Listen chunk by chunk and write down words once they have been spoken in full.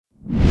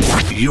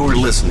You're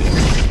listening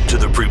to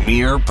the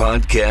Premier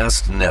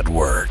Podcast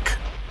Network.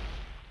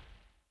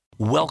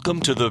 Welcome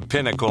to the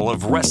pinnacle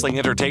of wrestling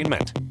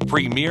entertainment,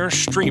 Premier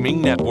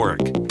Streaming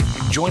Network.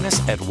 Join us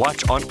at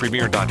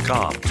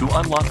watchonpremier.com to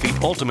unlock the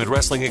ultimate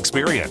wrestling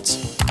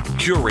experience.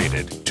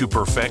 Curated to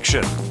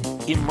perfection.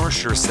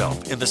 Immerse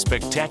yourself in the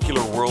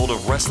spectacular world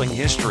of wrestling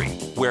history,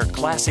 where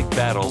classic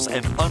battles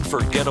and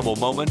unforgettable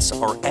moments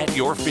are at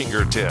your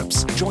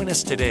fingertips. Join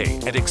us today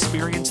and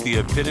experience the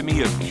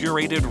epitome of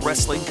curated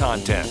wrestling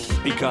content.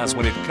 Because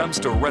when it comes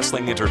to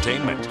wrestling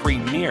entertainment,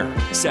 Premier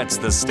sets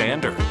the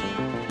standard.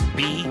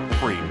 Be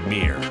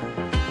Premier.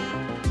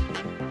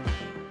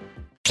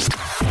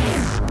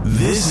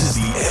 This is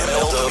the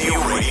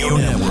MLW Radio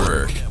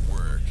Network.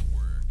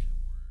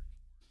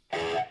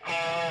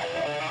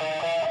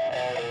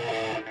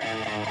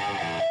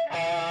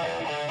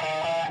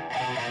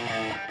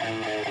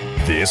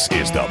 This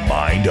is the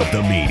Mind of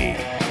the Meanie.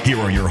 Here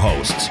are your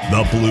hosts,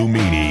 the Blue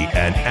Meanie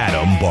and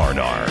Adam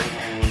Barnard.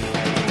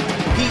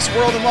 Peace,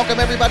 world, and welcome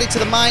everybody to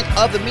the Mind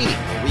of the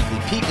Meanie, a weekly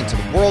peek into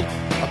the world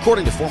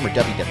according to former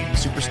WWE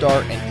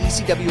superstar and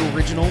ECW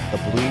original, the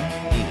Blue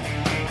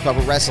Meanie. We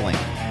cover wrestling,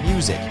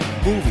 music,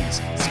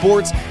 movies,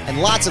 sports,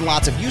 and lots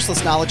of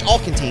useless knowledge, all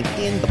contained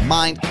in the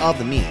Mind of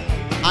the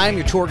Meanie. I am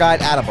your tour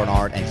guide, Adam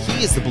Barnard, and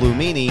he is the Blue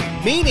Meanie.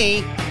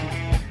 Meanie,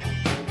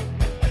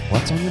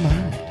 what's on your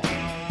mind?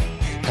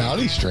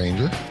 Howdy,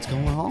 stranger. What's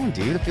going on,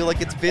 dude? I feel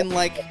like it's been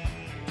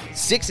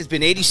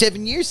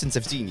 87 years since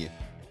I've seen you.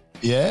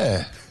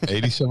 Yeah,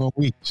 87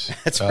 weeks.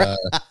 That's right.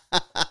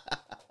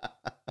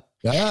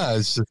 Yeah,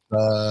 it's just,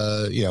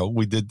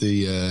 we did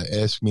the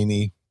Ask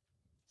Meanie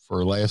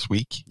for last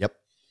week. Yep.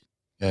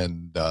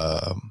 And,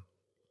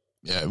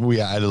 we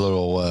had a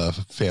little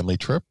family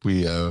trip.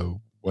 We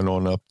went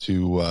on up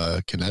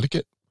to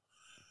Connecticut,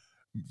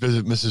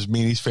 visit Mrs.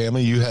 Meanie's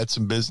family. You had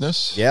some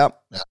business.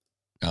 Yep.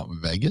 Out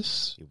in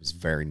Vegas. It was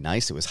very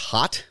nice. It was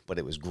hot, but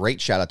it was great.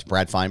 Shout out to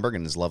Brad Feinberg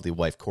and his lovely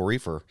wife, Corey,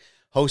 for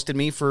hosting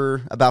me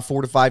for about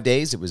 4 to 5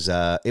 days. It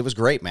was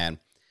great, man.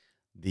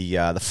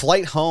 The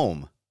flight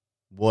home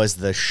was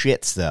the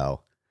shits,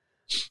 though.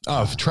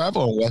 Oh,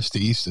 traveling west to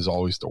east is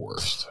always the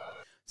worst.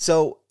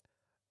 So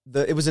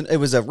it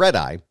was a red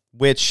eye,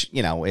 which,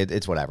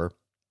 it's whatever.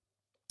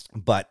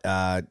 But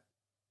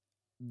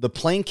the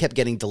plane kept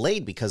getting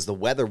delayed because the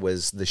weather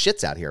was the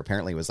shits out here.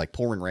 Apparently it was like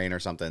pouring rain or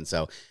something.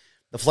 So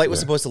the flight was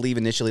supposed to leave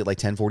initially at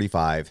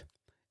 10:45.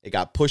 It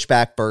got pushed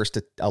back first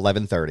to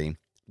 11:30.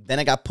 Then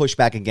it got pushed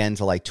back again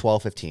to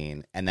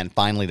 12:15, and then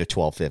finally to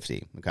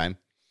 12:50. Okay.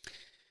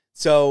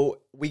 So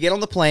we get on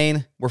the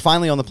plane. We're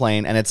finally on the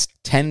plane, and it's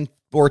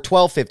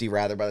 12:50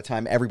 rather by the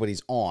time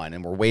everybody's on,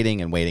 and we're waiting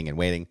and waiting and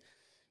waiting.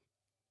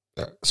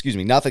 Excuse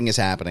me. Nothing is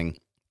happening.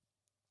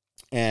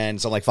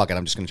 And so I'm like, fuck it.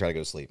 I'm just going to try to go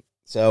to sleep.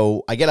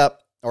 So I get up,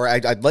 or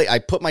I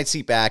put my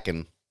seat back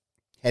and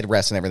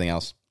headrest and everything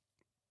else.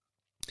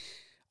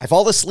 I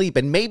fall asleep,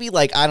 and maybe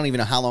I don't even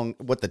know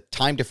what the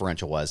time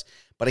differential was,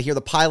 but I hear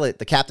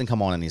the captain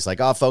come on, and he's like,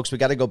 "Oh, folks, we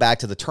got to go back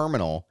to the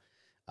terminal.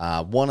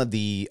 One of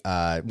the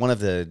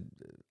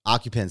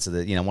occupants of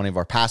one of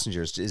our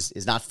passengers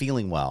is not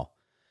feeling well."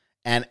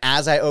 And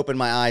as I open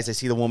my eyes, I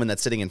see the woman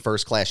that's sitting in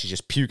first class. She's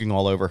just puking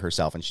all over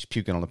herself, and she's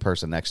puking on the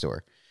person next to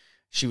her.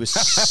 She was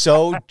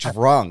so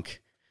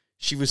drunk.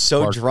 She was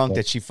so drunk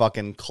that she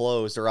fucking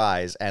closed her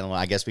eyes, and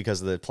I guess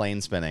because of the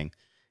plane spinning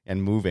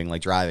and moving,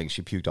 driving,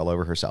 she puked all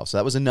over herself. So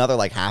that was another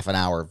half an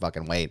hour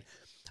fucking wait.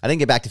 I didn't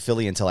get back to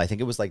Philly until I think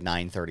it was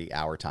 9:30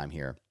 our time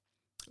here.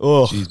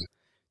 Oh,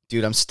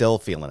 dude, I'm still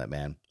feeling it,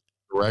 man.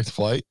 Direct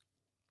flight?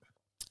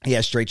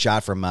 Yeah, straight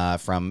shot from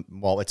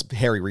it's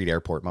Harry Reid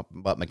Airport,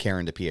 but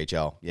McCarran to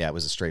PHL. Yeah, it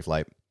was a straight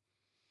flight.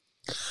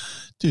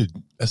 Dude,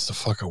 that's the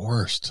fucking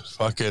worst.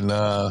 Fucking,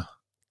 well,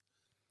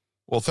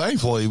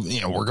 thankfully,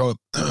 we're going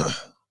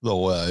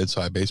little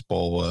inside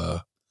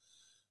baseball,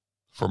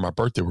 for my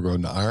birthday, we're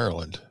going to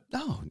Ireland.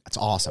 Oh, that's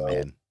awesome,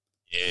 man.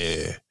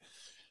 Yeah.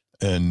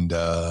 And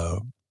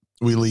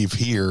we leave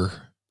here,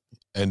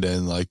 and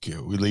then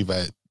we leave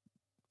at, I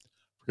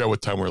forgot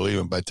what time we're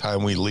leaving. By the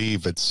time we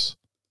leave, it's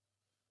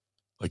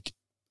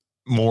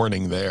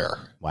morning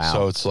there. Wow.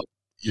 So it's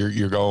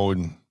you're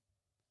going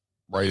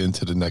right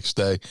into the next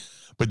day.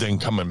 But then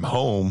coming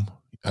home,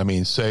 I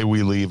mean, say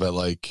we leave at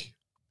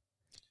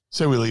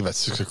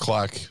 6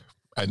 o'clock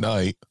at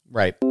night.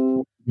 Right.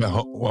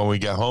 When we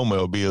get home,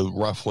 it'll be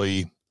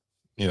roughly,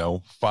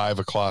 5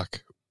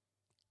 o'clock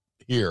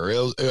here.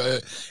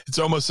 It's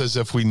almost as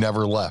if we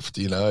never left,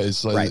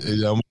 it's right.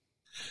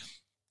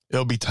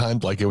 It'll be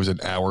timed like it was an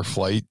hour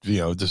flight,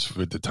 just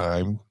with the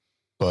time.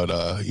 But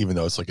even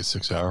though it's a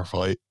 6-hour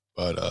flight,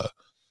 but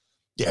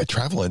yeah,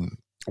 traveling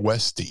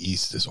west to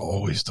east is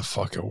always the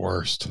fucking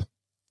worst.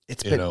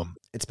 It's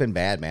been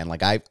bad, man.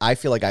 I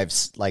feel like I've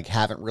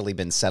haven't really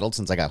been settled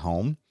since I got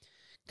home.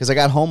 Because I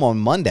got home on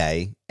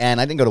Monday, and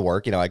I didn't go to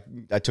work. I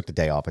took the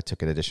day off. I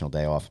took an additional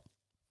day off.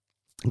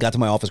 Got to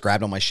my office,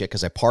 grabbed all my shit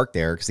because I parked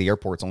there because the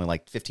airport's only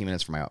 15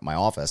 minutes from my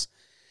office.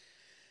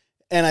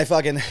 And I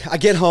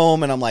get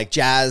home, and I'm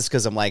jazzed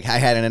because I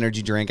had an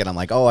energy drink, and I'm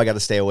oh, I got to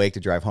stay awake to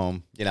drive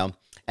home,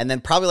 And And then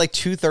probably like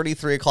 2:30,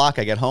 3 o'clock,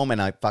 I get home and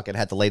I fucking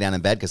had to lay down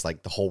in bed because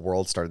like the whole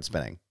world started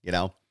spinning, you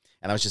know?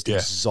 And I was just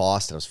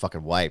exhausted. I was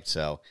fucking wiped.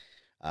 So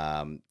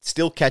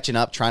still catching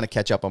up, trying to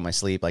catch up on my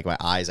sleep. Like my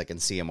eyes, I can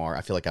see them more.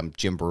 I feel like I'm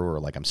Jim Brewer,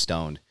 like I'm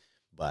stoned.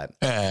 But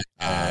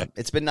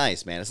it's been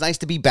nice, man. It's nice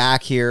to be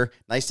back here.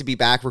 Nice to be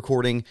back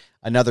recording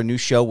another new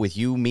show with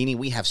you, meaning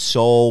we have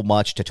so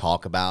much to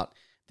talk about.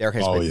 There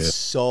has been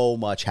so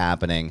much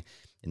happening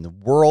in the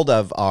world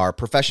of our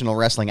professional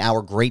wrestling,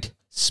 our great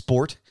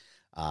sport.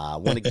 I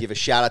want to give a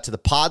shout out to the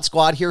Pod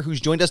Squad here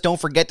who's joined us. Don't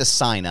forget to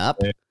sign up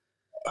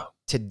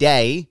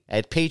today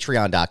at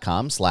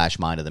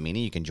patreon.com/Mind of the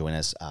Meanie. You can join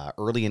us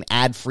early and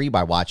ad-free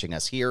by watching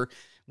us here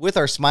with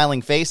our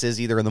smiling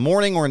faces either in the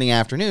morning or in the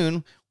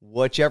afternoon,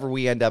 whichever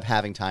we end up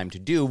having time to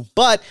do.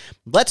 But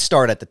let's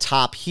start at the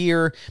top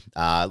here.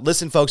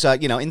 Listen, folks,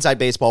 Inside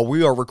Baseball,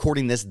 we are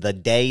recording this the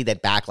day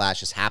that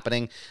Backlash is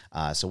happening.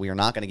 So we are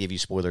not going to give you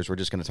spoilers. We're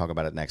just going to talk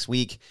about it next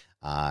week.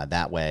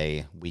 That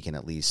way we can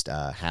at least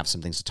have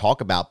some things to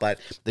talk about. But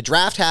the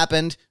draft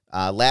happened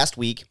last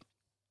week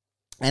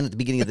and at the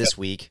beginning of this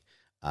week,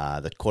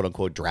 the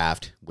quote-unquote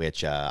draft,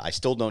 which I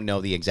still don't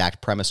know the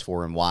exact premise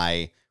for and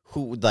why,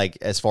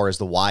 as far as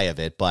the why of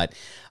it. But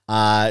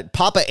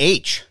Papa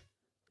H,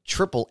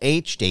 Triple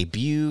H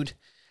debuted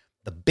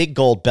the Big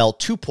Gold Belt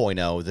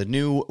 2.0, the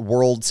new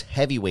World's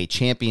Heavyweight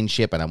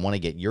Championship, and I want to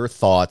get your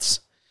thoughts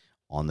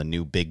on the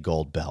new Big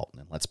Gold Belt.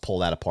 And let's pull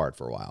that apart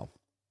for a while.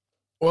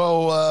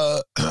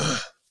 Well,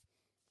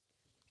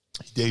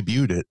 he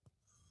debuted it,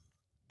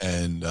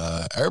 and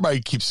everybody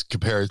keeps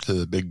comparing it to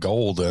the Big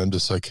Gold, and I'm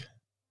just like,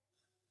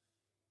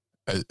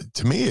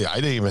 to me, I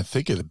didn't even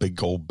think of the Big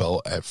Gold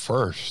Belt at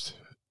first,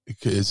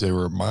 because it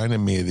reminded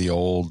me of the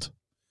old,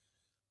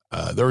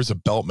 there was a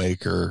belt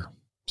maker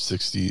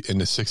in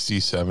the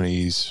 60s,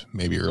 70s,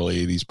 maybe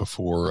early 80s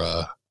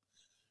before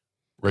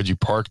Reggie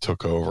Park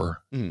took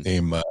over.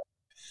 There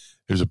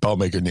was a belt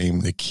maker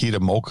named Nikita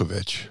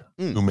Molkovich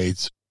who made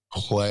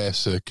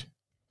classic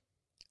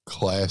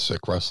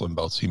wrestling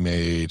belts. He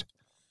made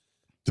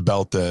the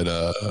belt that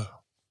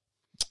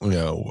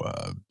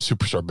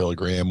Superstar Billy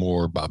Graham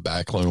wore, Bob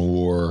Backlund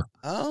wore.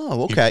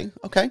 Oh, okay.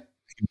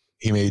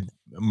 He made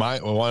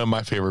one of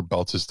my favorite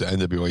belts is the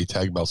NWA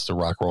tag belts the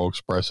Rock Roll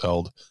Express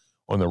held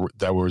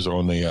that was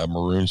on the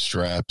maroon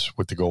straps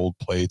with the gold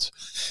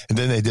plates. And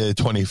then they did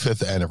a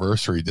 25th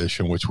anniversary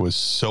edition, which was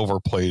silver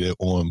plated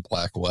on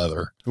black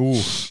leather. Ooh,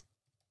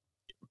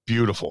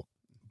 beautiful.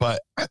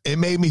 But it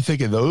made me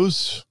think of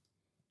those.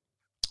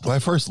 When I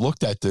first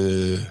looked at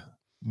the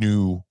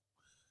new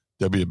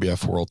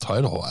WWF World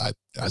Title, I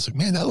was like,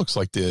 man, that looks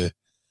like the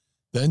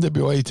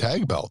NWA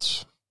tag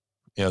belts.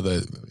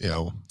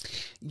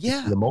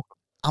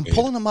 I'm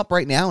pulling them up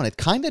right now, and it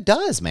kind of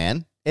does,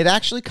 man. It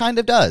actually kind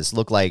of does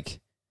look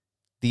like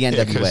the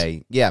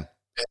NWA. Yeah.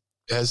 It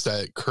has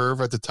that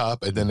curve at the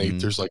top, and then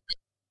there's like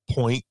a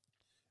point,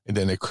 and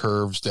then it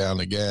curves down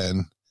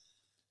again.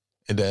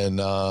 And then,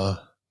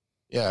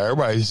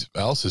 everybody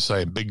else is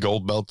saying Big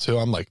Gold Belt too.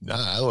 I'm like, nah,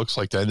 that looks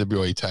like the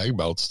NWA tag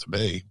belts to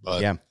me.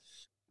 But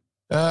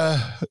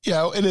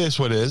it is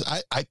what it is.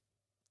 I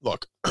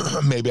look,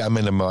 maybe I'm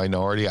in a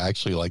minority. I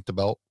actually like the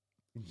belt.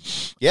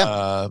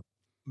 Yeah.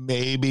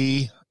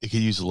 Maybe it could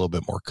use a little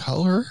bit more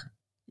color.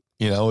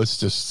 It's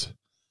just,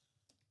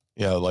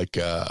 it's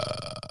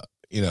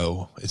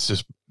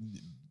just,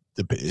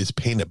 it's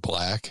painted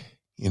black,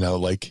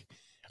 like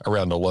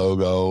around the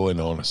logo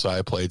and on the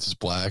side plates is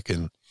black.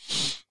 And,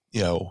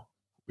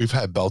 we've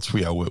had belts,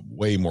 with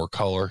way more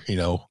color,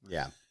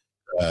 Yeah.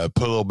 Put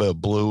a little bit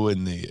of blue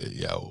in the,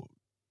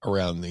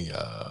 around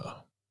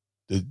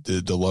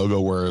the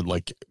logo where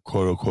like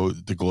quote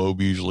unquote the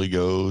globe usually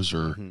goes,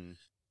 or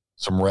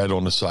some red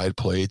on the side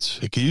plates.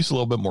 It could use a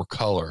little bit more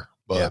color,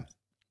 but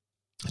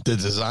the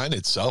design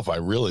itself I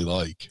really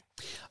like.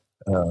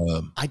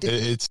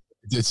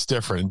 It's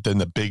different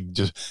than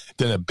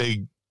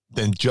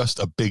just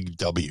a big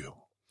W.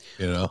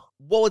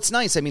 Well, it's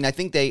nice. I mean, I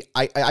think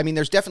I mean,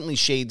 there's definitely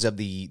shades of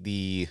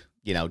the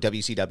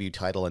WCW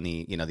title and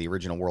the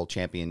original world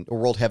champion or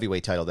world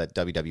heavyweight title that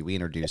WWE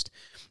introduced,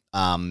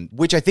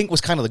 which I think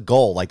was kind of the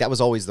goal. Like that was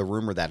always the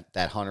rumor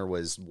that Hunter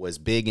was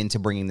big into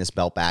bringing this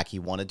belt back. He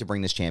wanted to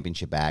bring this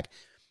championship back.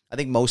 I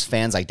think most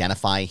fans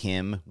identify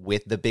him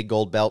with the Big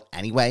Gold Belt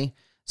anyway.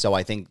 So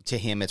I think to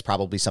him, it's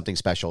probably something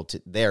special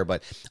there.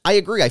 But I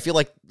agree. I feel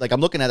like I'm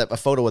looking at a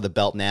photo of the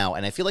belt now,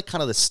 and I feel like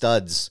kind of the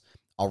studs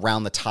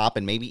around the top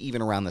and maybe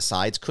even around the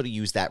sides could have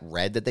used that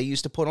red that they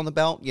used to put on the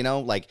belt.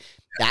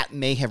 That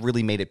may have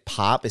really made it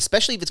pop,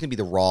 especially if it's going to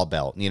be the Raw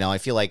belt. I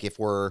feel like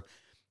because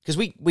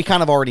we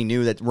kind of already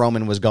knew that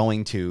Roman was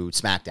going to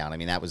SmackDown. I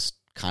mean, that was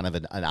kind of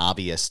an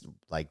obvious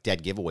like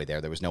dead giveaway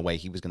there. There was no way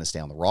he was going to stay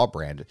on the Raw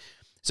brand.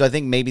 So I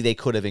think maybe they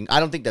could have. I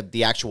don't think that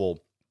the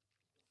actual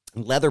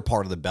leather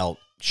part of the belt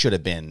should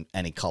have been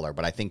any color,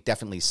 but I think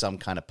definitely some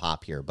kind of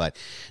pop here. But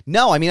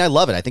no, I mean, I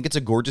love it. I think it's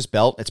a gorgeous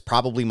belt. It's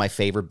probably my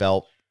favorite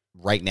belt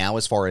right now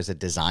as far as a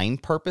design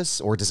purpose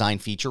or design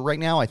feature right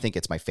now. I think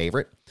it's my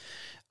favorite.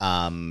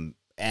 It's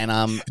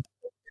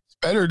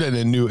better than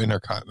a new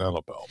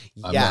Intercontinental belt.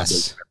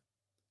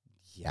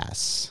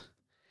 Yes.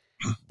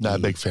 Not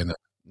a big fan of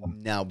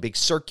now big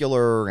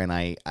circular, and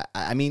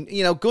I mean,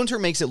 you know, Gunther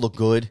makes it look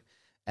good,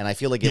 and I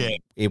feel like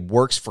it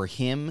works for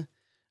him,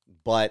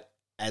 but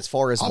as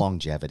far as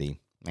longevity,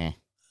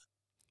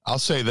 I'll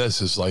say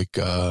this is like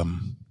I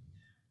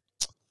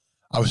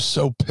was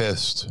so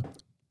pissed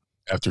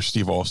after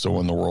Steve Austin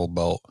won the world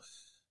belt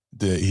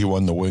that he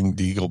won the Winged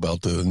Eagle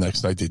belt. The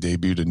next night they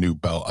debuted a new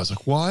belt. I was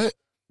like, what?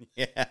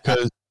 Yeah.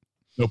 Because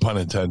no pun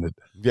intended.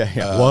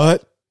 Yeah.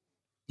 What?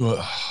 Oh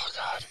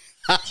God.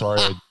 I'm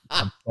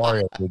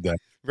sorry I did that.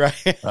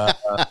 Right.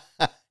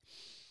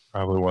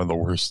 Probably one of the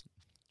worst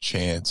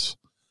chants.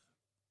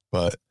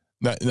 But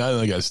not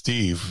only got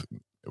Steve,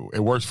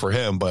 it works for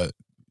him, but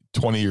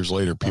 20 years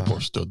later, people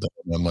are still doing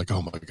it. I'm like,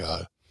 oh my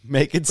God.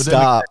 Make it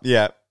stop.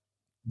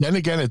 Then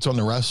again, it's on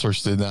the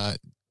wrestlers to not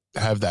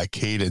have that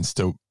cadence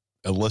to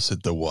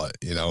elicit the what,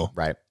 you know?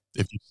 Right.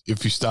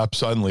 If you stop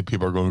suddenly,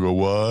 people are going to go,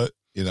 what?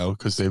 You know,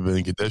 because they've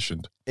been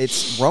conditioned.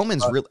 It's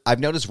Roman's. I've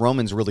noticed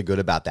Roman's really good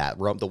about that.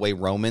 The way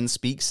Roman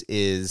speaks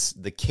is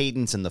the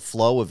cadence and the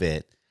flow of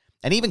it.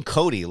 And even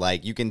Cody,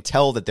 like you can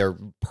tell that they're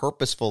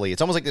purposefully,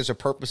 it's almost like there's a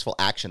purposeful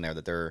action there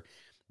that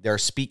they're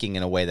speaking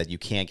in a way that you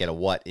can't get a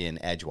what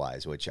in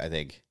edgewise, which I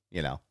think,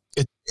 you know.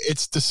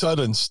 It's the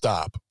sudden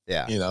stop.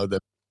 Yeah. You know,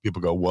 that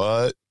people go,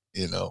 what?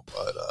 You know,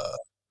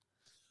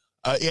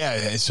 but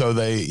yeah, so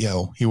they, you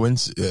know, he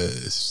wins,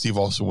 Steve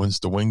also wins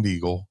the Winged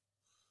Eagle,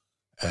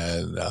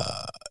 and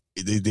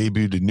they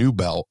debuted a new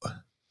belt.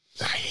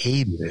 I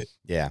hated it.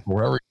 Yeah.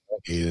 Wherever I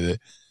hated it.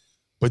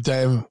 But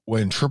then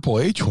when Triple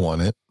H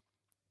won it,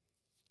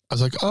 I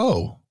was like,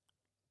 oh,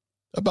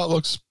 that belt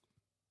looks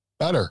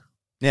better.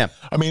 Yeah.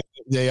 I mean,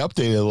 they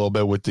updated a little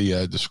bit with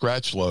the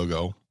scratch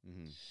logo.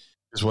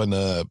 Because when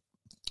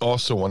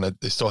also when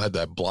they still had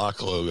that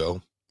block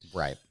logo.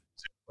 Right.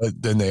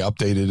 But then they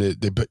updated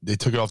it. They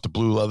took it off the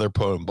blue leather,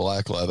 put it in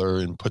black leather,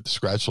 and put the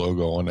scratch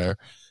logo on there. And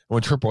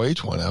when Triple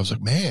H won, I was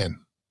like, man,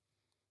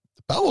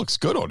 the belt looks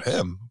good on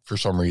him for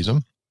some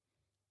reason.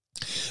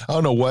 I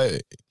don't know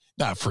what,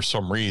 not for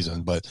some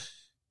reason, but,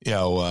 you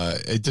know,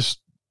 it just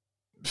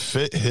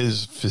fit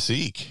his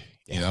physique,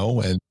 you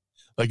know, and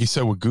like you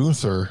said with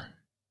Gunther,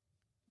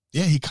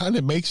 yeah, he kind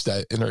of makes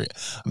that. I'm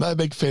not a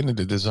big fan of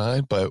the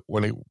design, but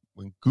when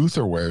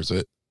Gunther wears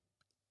it,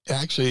 it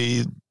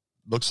actually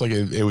looks like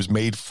it was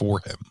made for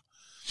him.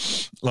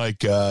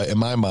 Like in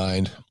my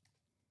mind,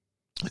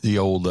 the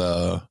old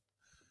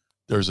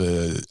there's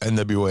a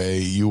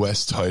NWA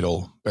US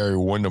title Barry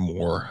Windham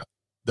wore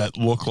that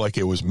looked like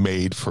it was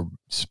made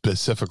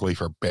specifically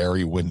for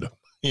Barry Windham.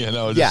 You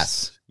know?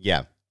 Yes.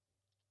 Yeah.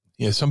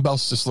 Yeah. Some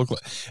belts just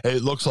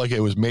it looks like it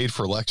was made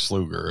for Lex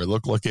Luger. It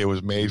looked like it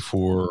was made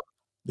for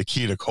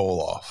Nikita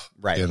Koloff.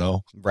 Right. You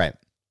know? Right.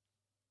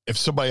 If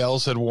somebody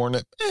else had worn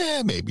it,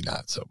 maybe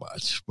not so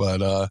much.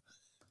 But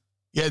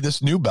yeah,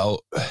 this new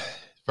belt,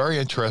 very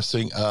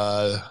interesting.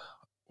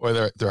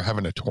 Whether they're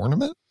having a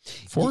tournament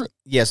for it.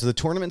 Yeah, so the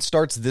tournament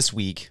starts this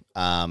week.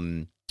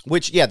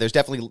 Which, yeah,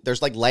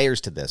 there's like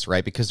layers to this,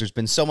 right? Because there's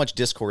been so much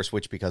discourse,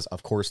 because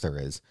of course there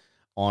is,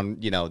 on,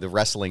 you know, the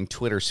wrestling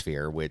Twitter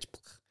sphere,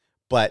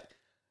 but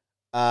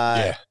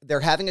they're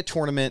having a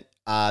tournament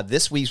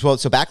this week. Well,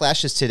 so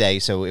Backlash is today,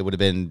 so it would have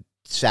been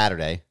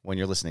Saturday when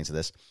you're listening to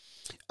this.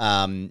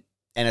 And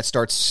it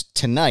starts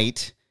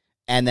tonight,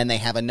 and then they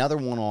have another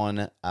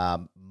one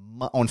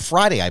on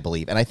Friday, I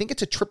believe. And I think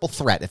it's a triple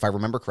threat, if I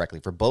remember correctly,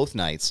 for both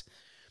nights.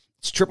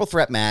 It's a triple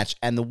threat match,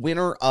 and the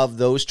winner of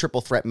those triple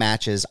threat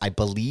matches, I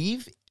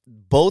believe,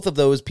 both of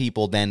those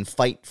people then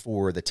fight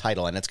for the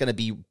title, and it's going to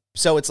be,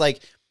 so it's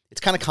like, it's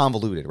kind of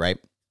convoluted, right?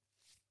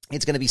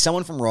 It's going to be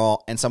someone from Raw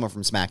and someone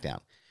from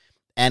SmackDown.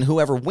 And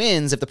whoever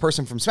wins, if the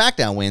person from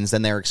SmackDown wins,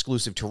 then they're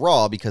exclusive to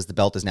Raw because the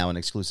belt is now an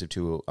exclusive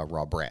to a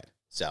Raw brand.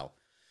 So,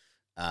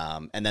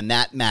 and then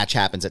that match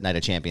happens at Night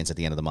of Champions at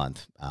the end of the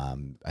month.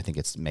 I think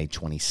it's May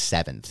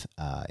 27th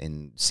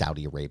in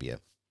Saudi Arabia.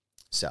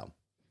 So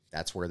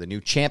that's where the new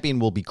champion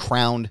will be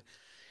crowned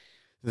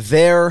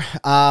there.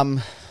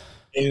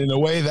 In a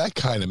way, that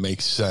kind of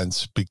makes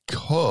sense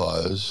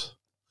because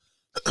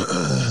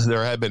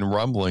there had been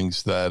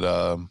rumblings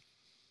that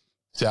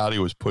Saudi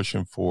was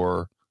pushing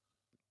for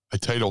a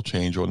title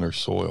change on their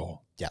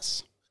soil.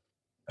 Yes.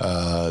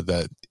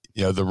 That,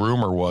 you know, the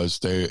rumor was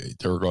they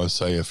were going to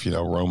say if, you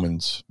know,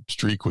 Roman's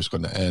streak was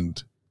going to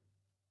end,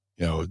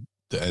 you know,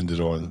 to end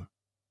it on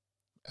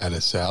at a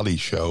Saudi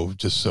show,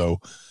 just so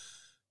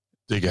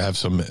they could have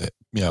some,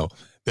 you know,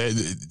 they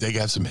could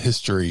have some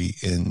history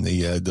in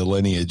the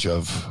lineage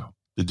of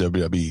the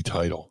WWE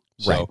title.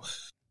 Right.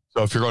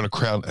 So if you're going to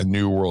crown a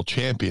new world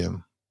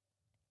champion,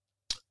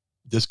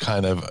 this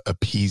kind of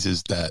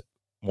appeases that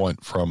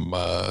want from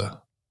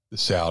the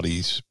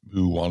Saudis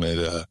who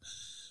wanted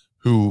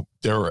who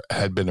there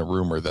had been a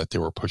rumor that they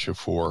were pushing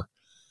for,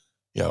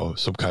 you know,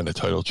 some kind of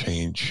title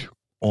change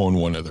on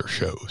one of their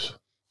shows.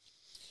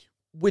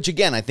 Which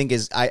again, I think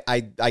is,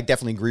 I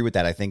definitely agree with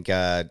that. I think,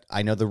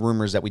 I know the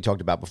rumors that we talked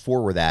about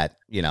before were that,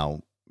 you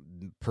know,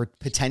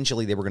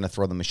 potentially they were going to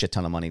throw them a shit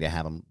ton of money to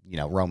have them, you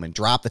know, Roman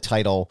drop the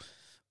title.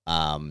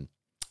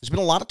 There's been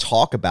a lot of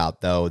talk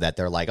about, though, that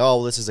they're like,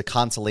 oh, this is a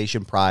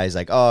consolation prize.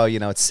 Like, oh,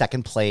 it's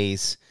second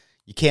place.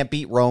 You can't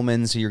beat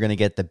Roman, so you're going to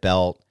get the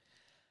belt.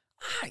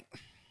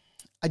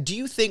 Do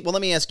you think, well,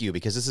 let me ask you,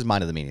 because this is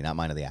Mind of the Meaning, not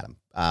Mind of the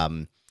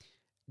Atom.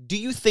 Do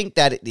you think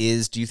that it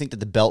is, do you think that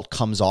the belt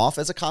comes off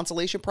as a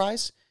consolation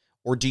prize?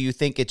 Or do you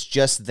think it's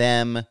just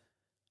them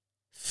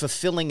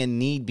fulfilling a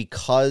need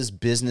because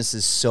business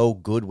is so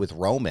good with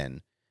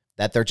Roman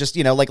that they're just,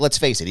 let's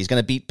face it, he's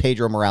going to beat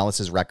Pedro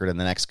Morales' record in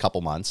the next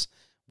couple months,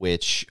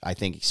 which I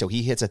think, so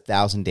he hits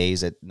 1,000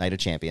 days at Night of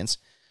Champions.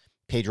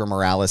 Pedro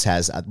Morales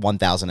has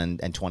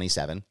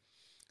 1,027.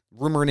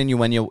 Rumor and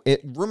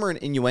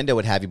innuendo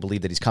would have you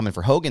believe that he's coming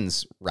for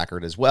Hogan's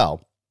record as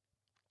well.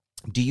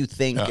 Do you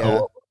think...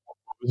 what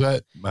was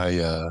that?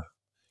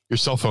 Your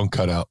cell phone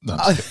cut out. No,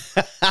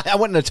 I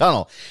went in a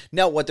tunnel.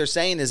 No, what they're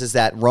saying is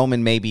that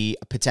Roman may be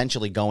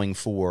potentially going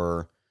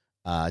for...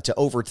 to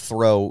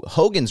overthrow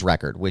Hogan's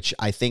record, which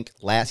I think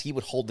he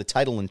would hold the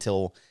title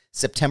until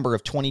September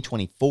of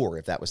 2024,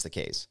 if that was the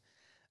case.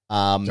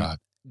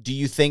 Do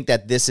you think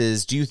that this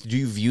is, do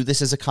you view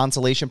this as a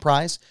consolation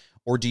prize,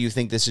 or do you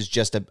think this is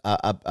just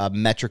a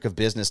metric of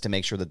business to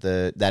make sure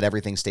that that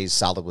everything stays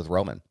solid with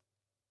Roman?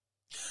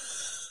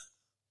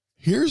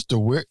 Here's the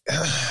weird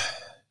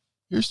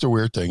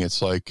thing.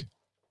 It's like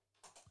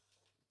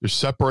you're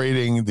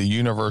separating the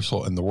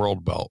Universal and the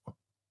World Belt.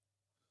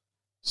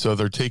 So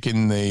they're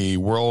taking the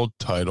world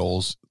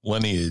titles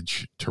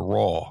lineage to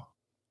Raw,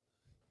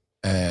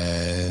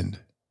 and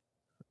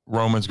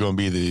Roman's going to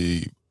be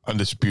the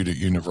undisputed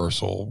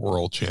Universal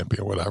World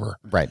Champion, whatever.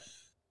 Right.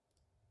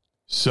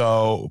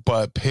 So,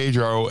 but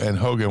Pedro and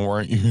Hogan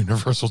weren't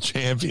Universal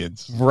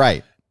Champions.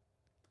 Right.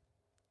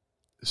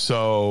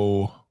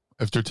 So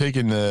if they're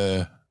taking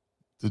the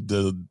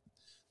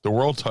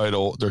world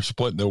title, they're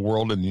splitting the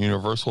world and the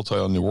Universal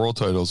title, and the world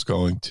title is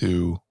going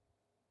to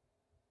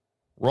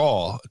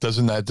Raw.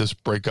 Doesn't that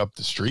just break up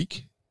the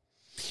streak?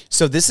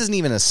 So this isn't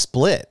even a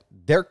split.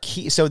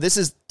 So this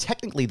is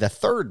technically the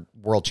third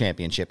world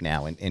championship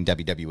now in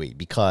WWE,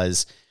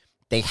 because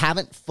they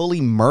haven't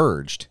fully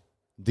merged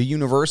the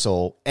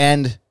Universal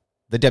and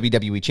the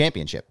WWE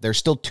Championship. There's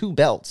still two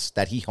belts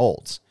that he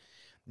holds.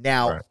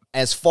 Now, right.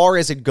 As far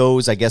as it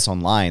goes, I guess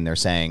online, they're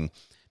saying,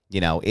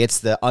 it's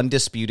the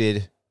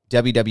undisputed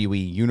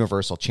WWE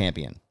Universal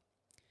Champion.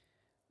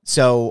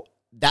 So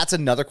that's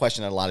another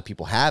question that a lot of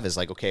people have is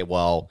like, okay,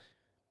 well,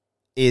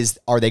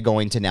 are they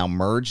going to now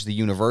merge the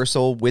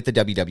Universal with the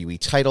WWE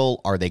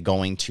title? Are they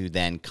going to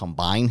then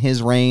combine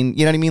his reign?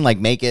 You know what I mean? Like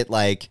make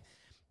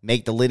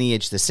the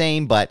lineage the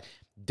same, but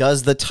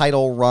does the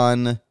title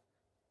run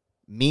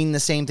mean the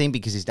same thing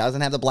because he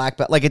doesn't have the black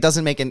belt? Like it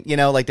doesn't make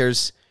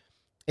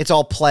it's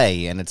all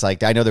play, and it's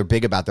like, I know they're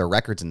big about their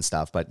records and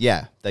stuff, but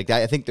yeah, like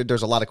I think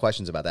there's a lot of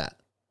questions about that.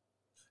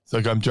 It's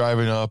like I'm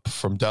driving up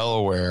from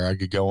Delaware. I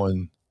could go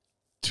in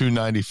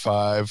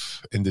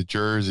 295 into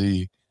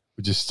Jersey,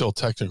 which is still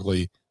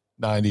technically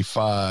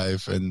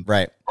 95, and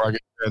right, or I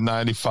get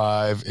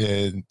 95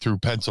 in through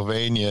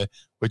Pennsylvania,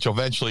 which will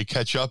eventually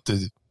catch up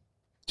to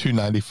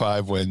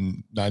 295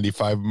 when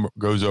 95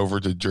 goes over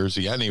to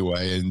Jersey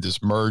anyway, and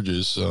just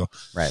merges. So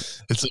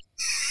right, it's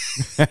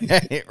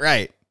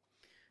right.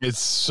 It's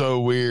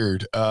so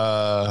weird.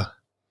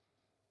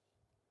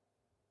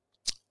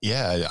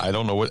 Yeah, I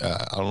don't know what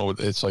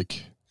it's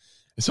like.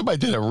 Somebody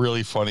did a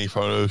really funny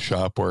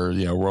Photoshop where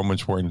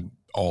Roman's wearing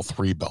all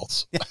three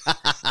belts.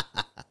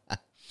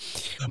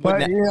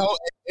 But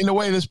in a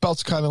way, this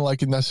belt's kind of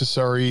like a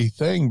necessary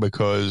thing,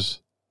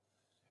 because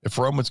if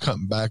Roman's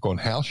coming back on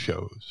house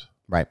shows,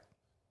 right,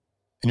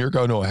 and you're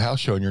going to a house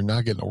show and you're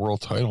not getting a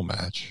world title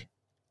match,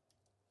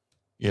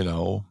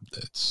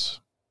 it's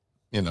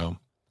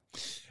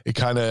it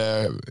kind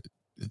of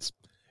it's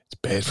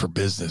bad for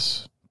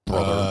business,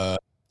 brother.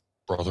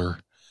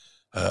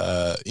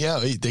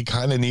 They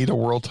kind of need a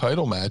world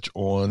title match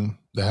on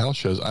the house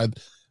shows.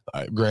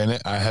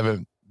 Granted, I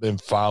haven't been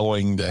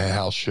following the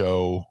house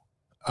show,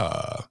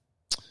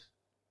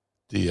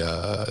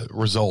 the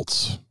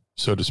results,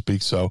 so to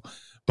speak. So,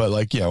 but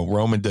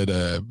Roman did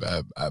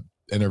a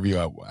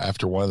interview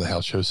after one of the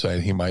house shows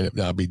saying he might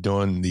not be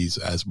doing these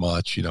as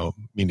much,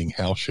 meaning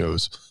house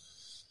shows.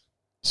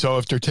 So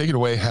if they're taking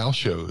away house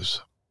shows,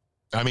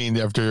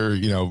 after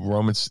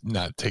Roman's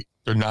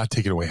they're not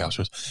taking away house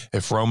shows.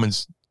 If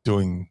Roman's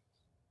cutting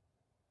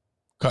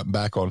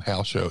back on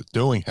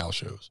doing house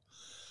shows.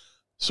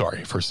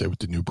 Sorry, first day with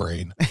the new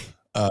brain.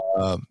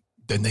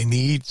 Then they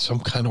need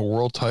some kind of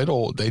world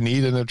title. They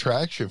need an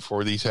attraction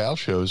for these house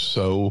shows.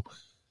 So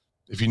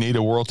if you need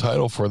a world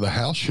title for the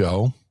house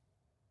show,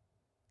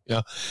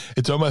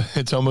 it's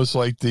almost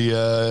like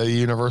the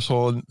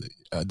Universal,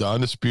 the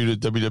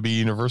undisputed WWE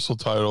Universal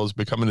title is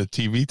becoming a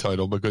TV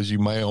title because you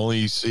might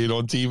only see it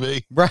on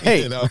TV.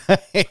 Right.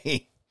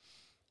 Right.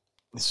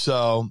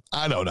 So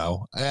I don't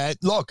know.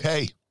 Look,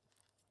 hey,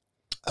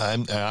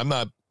 I'm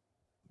not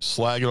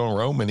slagging on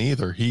Roman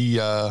either. He's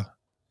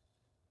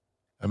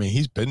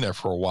been there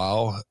for a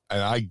while,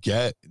 and I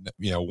get,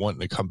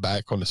 wanting to come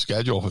back on the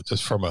schedule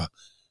just from a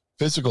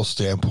physical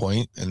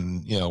standpoint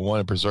and, want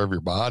to preserve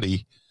your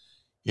body.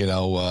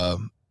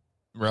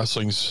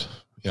 wrestling's,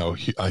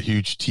 a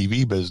huge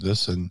TV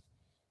business, and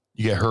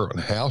you get hurt on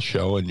a house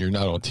show and you're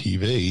not on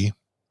TV.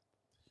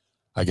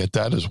 I get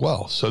that as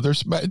well. So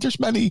there's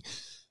many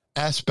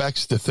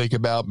aspects to think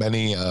about,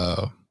 many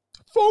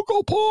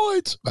focal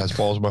points, as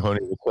Balls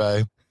Mahoney would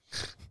say.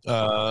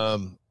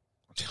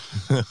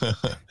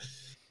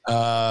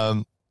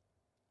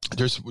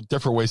 There's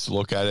different ways to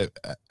look at it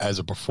as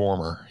a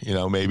performer.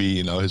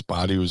 Maybe, his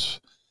body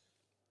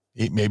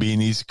maybe he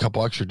needs a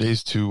couple extra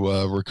days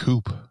to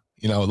recoup.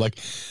 Like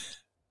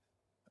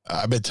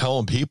I've been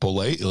telling people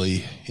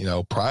lately,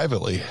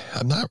 privately,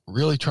 I'm not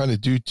really trying to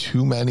do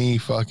too many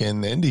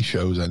fucking indie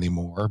shows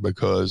anymore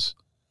because,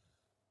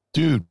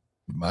 dude,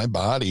 my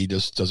body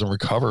just doesn't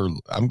recover.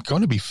 I'm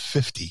going to be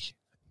 50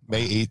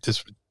 May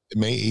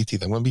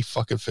 18th. I'm going to be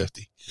fucking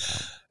 50.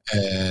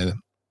 And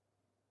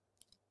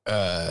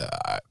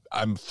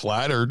I'm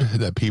flattered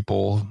that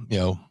people,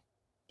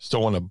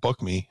 still want to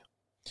book me,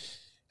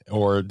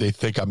 or they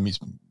think I'm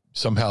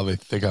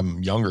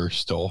younger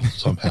still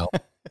somehow.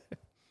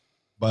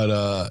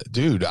 But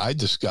dude, I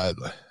just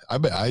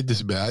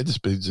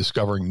been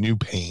discovering new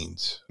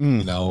pains.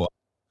 The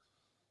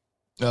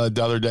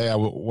other day I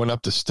went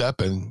up the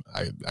step and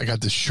I got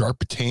this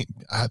sharp pain.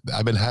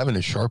 I've been having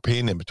a sharp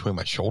pain in between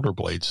my shoulder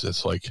blades.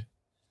 That's like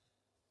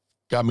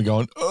got me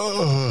going.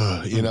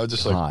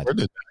 Just like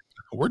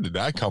where did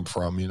that come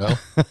from?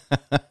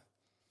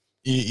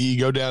 You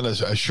go down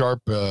a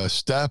sharp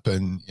step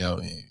and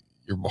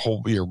your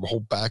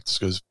whole back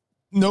just goes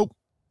nope.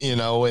 It's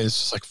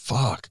just like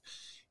fuck.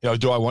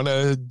 Do I want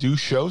to do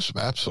shows?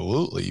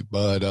 Absolutely,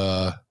 but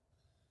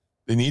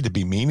they need to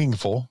be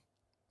meaningful,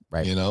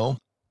 right?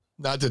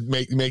 Not to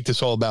make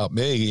this all about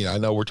me. I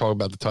know we're talking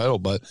about the title,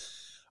 but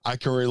I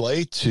can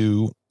relate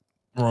to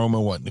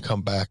Roman wanting to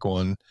come back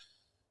on,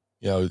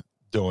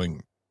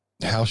 doing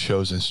house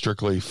shows and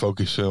strictly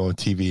focusing on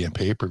TV and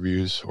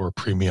pay-per-views or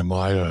premium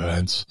live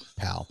events.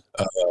 Pal,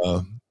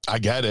 I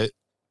get it,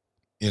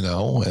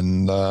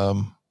 and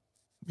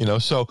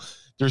so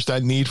there's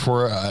that need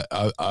for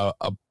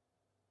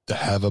to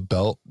have a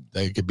belt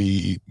that could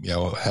be,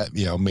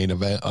 main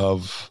event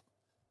of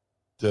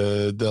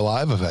the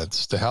live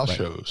events, the house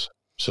shows.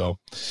 So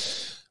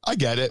I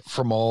get it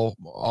from all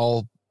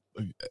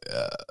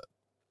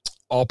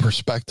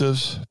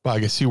perspectives, but I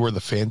can see where the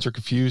fans are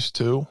confused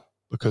too,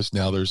 because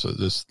now there's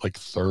this like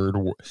third,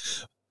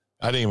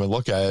 I didn't even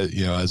look at it,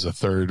 as a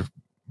third,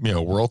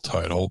 world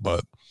title,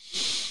 but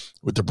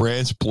with the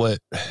brand split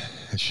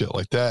and shit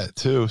like that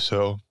too.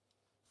 So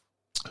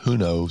who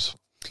knows?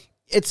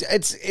 It's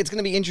going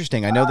to be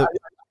interesting. I know that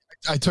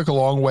I took a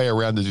long way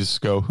around to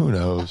just go, who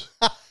knows?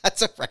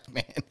 That's all right,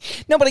 man.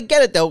 No, but I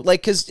get it though.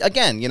 Like, cause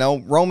again,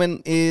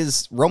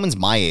 Roman's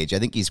my age. I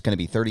think he's going to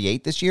be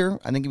 38 this year.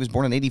 I think he was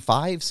born in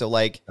 85. So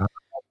like,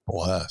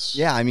 bless.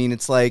 Yeah. I mean,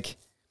 it's like,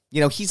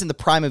 he's in the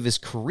prime of his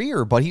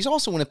career, but he's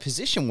also in a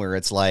position where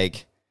it's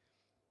like,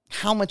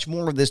 how much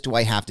more of this do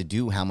I have to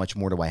do? How much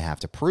more do I have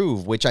to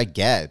prove? Which I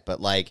get, but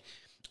like,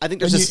 I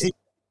think there's this.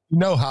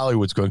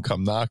 Hollywood's going to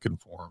come knocking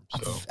for him.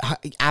 So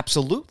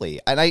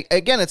absolutely. And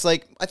it's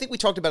like, I think we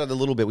talked about it a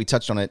little bit. We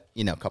touched on it,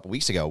 a couple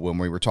weeks ago when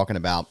we were talking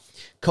about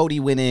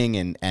Cody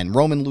winning and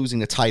Roman losing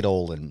the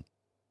title and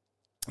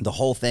the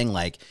whole thing.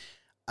 Like,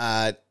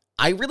 I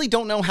really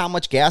don't know how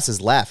much gas is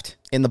left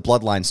in the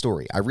Bloodline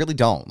story. I really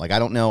don't. Like, I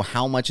don't know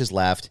how much is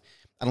left.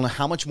 I don't know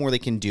how much more they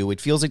can do.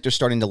 It feels like they're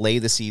starting to lay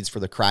the seeds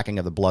for the cracking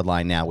of the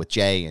Bloodline now with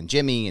Jay and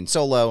Jimmy and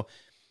Solo.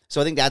 So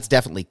I think that's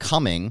definitely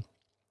coming,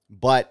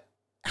 but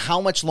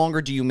how much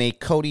longer do you make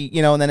Cody,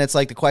 and then it's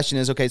like the question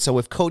is, okay, so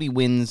if Cody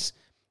wins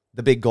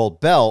the big gold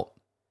belt,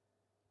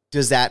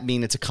 does that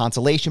mean it's a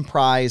consolation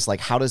prize? Like,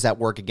 how does that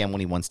work again when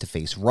he wants to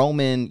face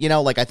Roman?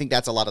 I think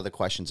that's a lot of the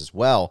questions as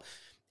well.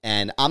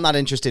 And I'm not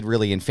interested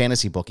really in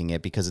fantasy booking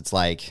it because it's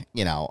like,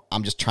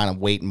 I'm just trying to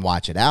wait and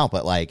watch it out.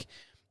 But like,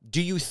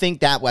 do you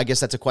think that, I guess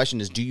that's a question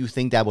is, do you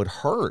think that would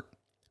hurt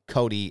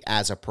Cody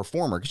as a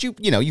performer? Because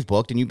you've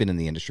booked and you've been in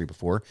the industry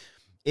before.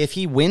 If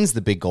he wins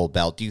the big gold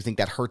belt, do you think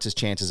that hurts his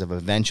chances of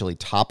eventually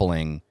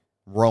toppling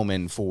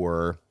Roman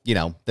for,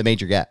 the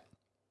major get?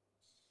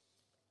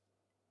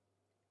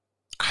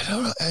 I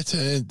don't know. That's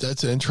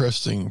an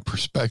interesting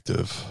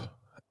perspective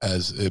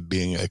as it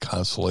being a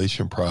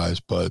consolation prize.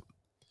 But,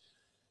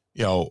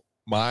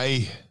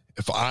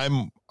 if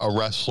I'm a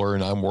wrestler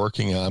and I'm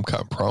working and I'm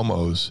cutting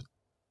promos,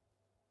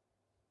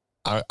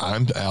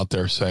 I'm out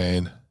there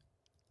saying,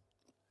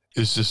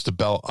 is this the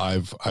belt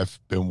I've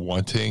been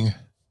wanting?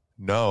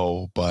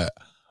 No, but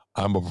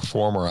I'm a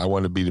performer. I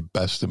want to be the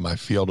best in my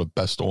field, the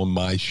best on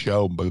my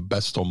show, but the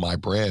best on my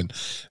brand.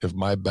 If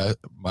my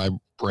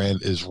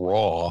brand is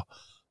Raw,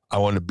 I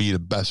want to be the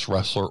best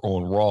wrestler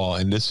on Raw,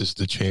 and this is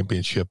the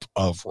championship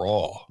of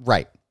Raw.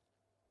 Right.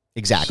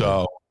 Exactly.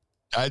 So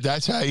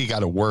that's how you got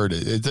to word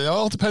it. It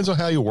all depends on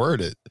how you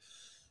word it.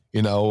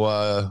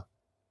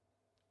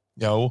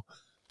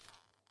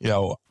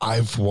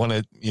 I've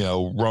wanted,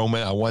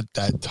 Roman, I want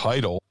that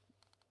title.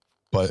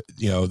 But,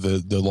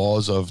 the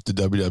laws of the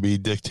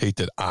WWE dictate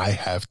that I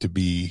have to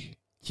be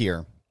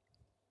here.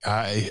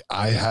 I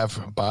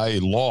have by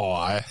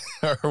law,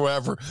 or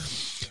whoever,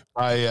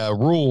 by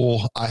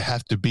rule, I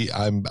have to be.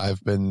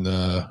 I've been,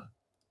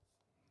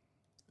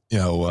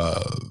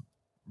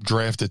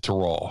 drafted to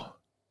Raw.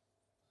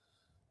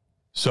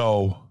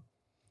 So,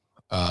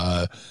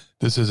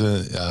 this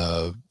isn't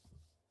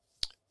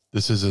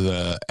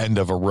the end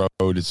of a road.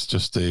 It's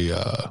just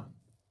a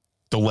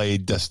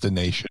delayed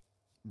destination,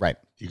 Right.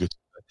 You could.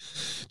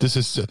 This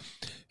is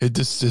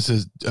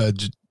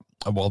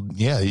well,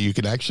 yeah. You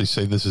could actually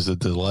say this is a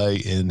delay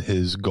in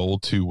his goal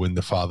to win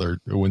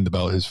the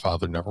belt his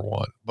father never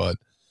won. But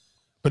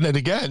then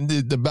again,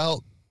 the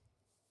belt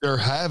they're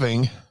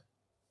having,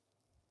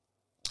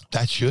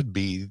 that should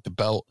be the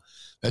belt.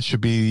 That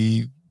should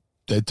be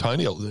the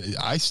title.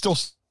 I still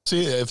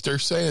see it. If they're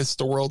saying it's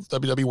the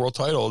WWE World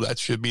Title, that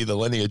should be the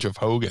lineage of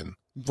Hogan.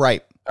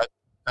 Right.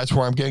 That's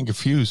where I'm getting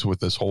confused with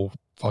this whole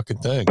fucking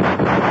thing.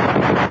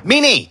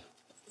 Meanie.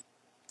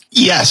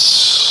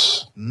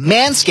 Yes.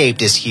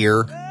 Manscaped is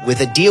here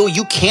with a deal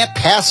you can't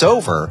pass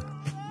over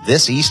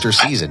this Easter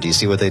season. Do you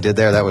see what they did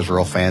there? That was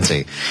real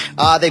fancy.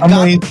 They've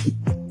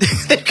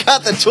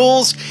got the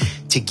tools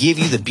to give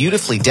you the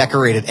beautifully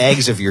decorated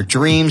eggs of your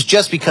dreams.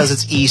 Just because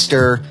it's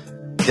Easter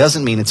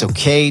doesn't mean it's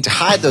okay to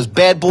hide those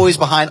bad boys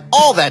behind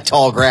all that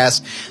tall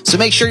grass. So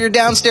make sure your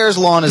downstairs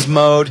lawn is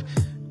mowed.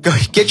 Go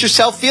get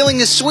yourself feeling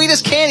the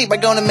sweetest candy by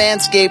going to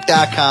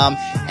manscaped.com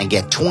and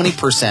get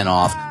 20%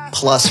 off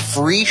plus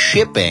free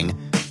shipping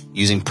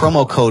using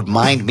promo code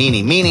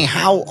MindMeanie. Meanie,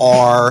 how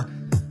are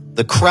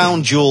the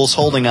crown jewels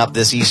holding up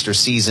this Easter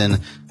season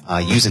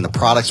using the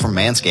products from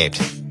Manscaped?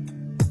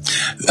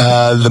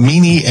 The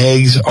meanie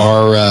eggs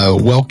are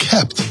well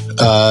kept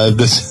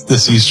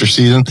this Easter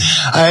season.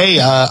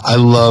 I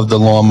love the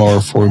Lawnmower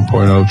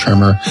 4.0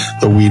 trimmer,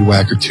 the Weed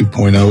Whacker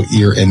 2.0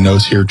 ear and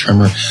nose hair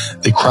trimmer,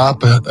 the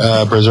Crop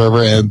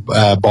Preserver and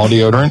ball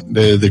deodorant,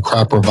 the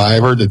Crop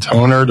Reviver, the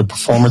toner, the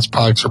Performance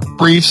Boxer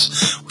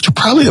briefs, which are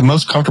probably the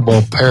most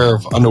comfortable pair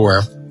of underwear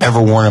I've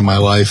ever worn in my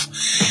life.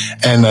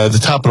 And to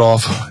top it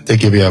off, they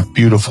give you a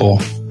beautiful,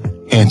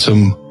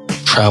 handsome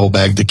travel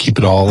bag to keep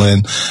it all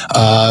in.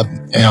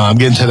 I'm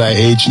getting to that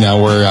age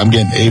now where I'm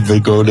getting able to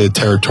go to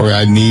territory.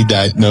 I need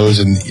that nose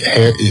and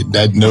hair,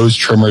 that nose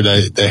trimmer,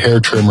 the hair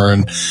trimmer,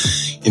 and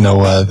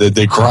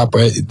the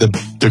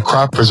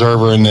crop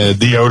preserver and the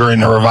deodorant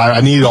and the reviver.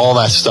 I need all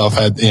that stuff.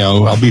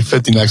 I'll be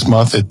 50 next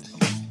month.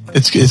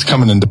 It's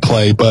coming into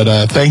play.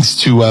 But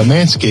thanks to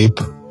Manscaped,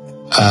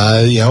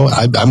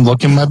 I'm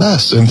looking my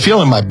best and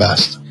feeling my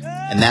best.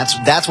 And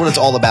that's what it's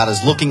all about,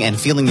 is looking and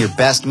feeling your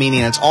best, Meanie.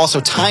 And it's also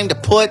time to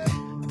put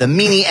the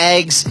Meanie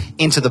eggs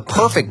into the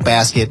perfect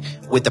basket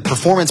with the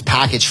Performance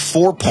Package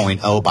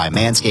 4.0 by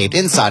Manscaped.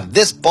 Inside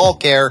this ball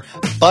care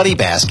buddy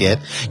basket,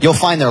 you'll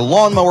find their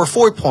Lawnmower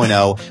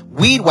 4.0,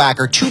 Weed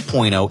Whacker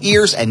 2.0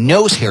 ears and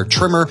nose hair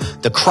trimmer,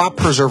 the Crop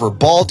Preserver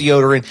ball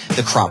deodorant,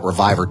 the Crop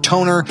Reviver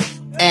toner,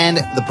 and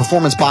the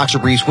Performance Boxer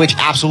briefs, which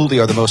absolutely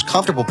are the most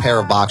comfortable pair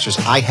of boxers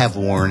I have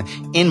worn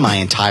in my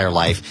entire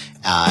life.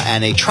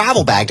 And a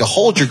travel bag to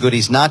hold your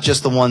goodies, not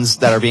just the ones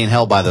that are being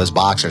held by those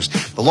boxers.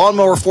 The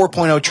Lawnmower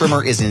 4.0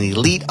 trimmer is an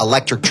elite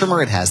electric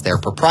trimmer. It has their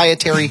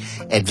proprietary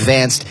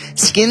advanced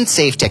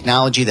skin-safe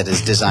technology that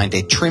is designed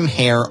to trim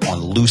hair on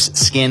loose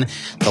skin.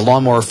 The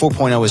Lawnmower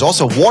 4.0 is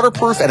also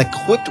waterproof and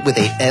equipped with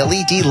a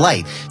LED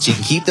light, so you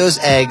can keep those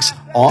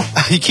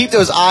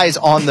eyes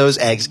on those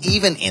eggs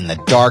even in the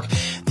dark.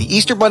 The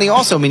Easter Bunny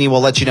also, Meanie, will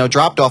let you know,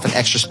 dropped off an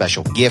extra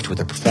special gift with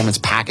a Performance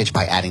Package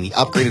by adding the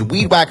upgraded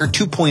Weed Whacker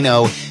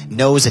 2.0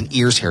 nose and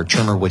ears hair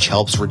trimmer, which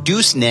helps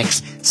reduce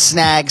nicks,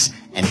 snags,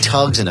 and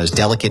tugs in those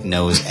delicate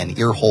nose and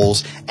ear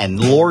holes. And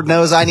Lord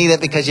knows I need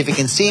it, because if you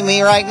can see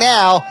me right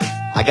now,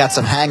 I got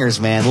some hangers,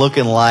 man,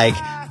 looking like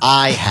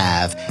I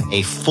have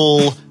a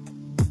full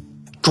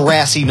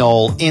grassy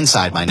knoll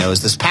inside my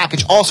nose. This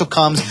package also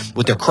comes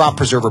with their Crop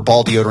Preserver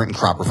ball deodorant and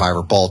Crop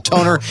Reviver ball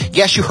toner.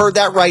 Yes, you heard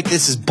that right.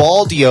 This is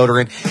ball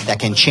deodorant that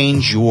can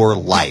change your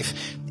life.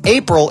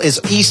 April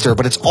is Easter,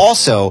 but it's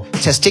also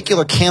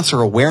Testicular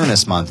Cancer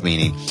Awareness Month,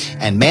 Meanie.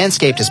 And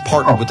Manscaped has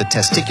partnered with the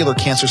Testicular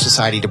Cancer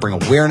Society to bring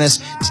awareness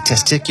to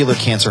testicular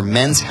cancer,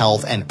 men's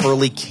health, and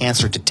early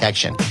cancer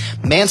detection.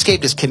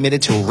 Manscaped is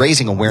committed to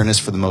raising awareness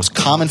for the most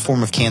common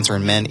form of cancer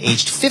in men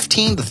aged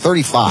 15 to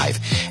 35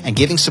 and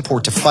giving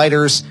support to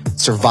fighters,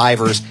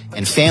 survivors,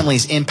 and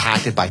families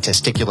impacted by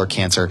testicular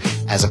cancer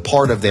as a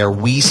part of their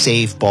We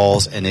Save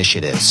Balls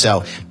initiative.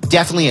 So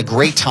definitely a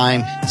great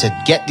time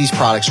to get these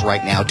products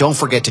right now. Don't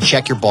forget to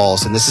check your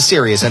balls. And this is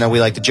serious. I know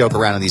we like to joke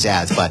around in these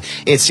ads, but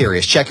it's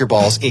serious. Check your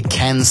balls. It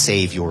can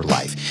save your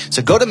life.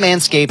 So go to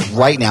Manscaped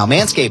right now,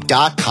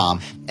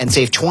 manscaped.com, and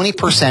save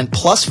 20%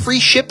 plus free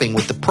shipping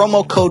with the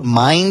promo code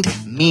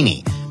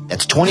MindMeanie.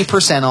 That's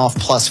 20% off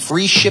plus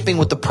free shipping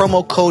with the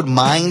promo code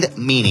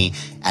MindMeanie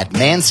at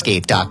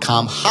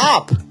manscaped.com.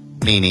 Hop,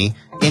 Meanie,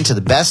 into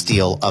the best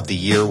deal of the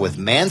year with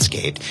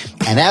Manscaped.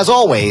 And as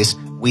always,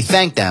 we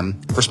thank them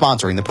for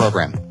sponsoring the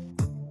program.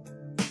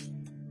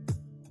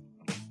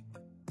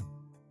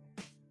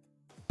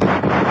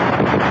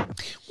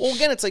 Well,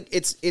 again, it's like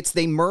it's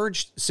they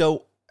merged.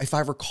 So if I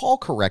recall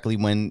correctly,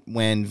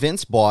 when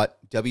Vince bought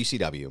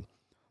WCW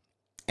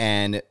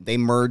and they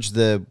merged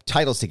the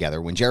titles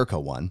together, when Jericho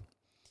won,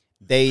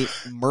 they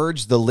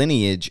merged the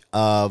lineage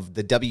of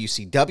the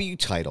WCW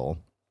title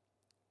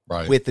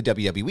with the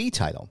WWE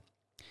title.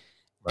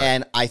 Right.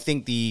 And I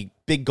think the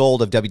big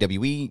gold of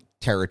WWE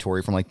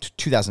territory from like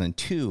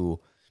 2002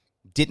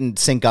 didn't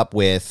sync up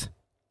with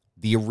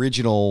the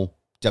original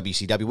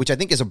WCW, which I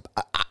think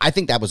I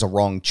think that was a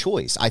wrong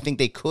choice. I think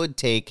they could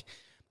take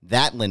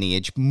that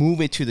lineage,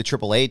 move it to the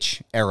Triple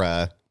H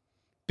era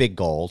big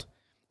gold,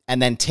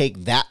 and then take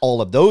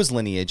all of those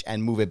lineage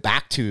and move it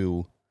back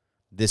to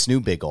this new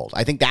big gold.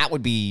 I think that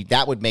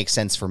would make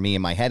sense for me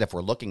in my head if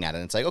we're looking at it.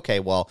 And it's like, okay,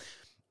 well,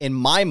 in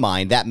my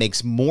mind, that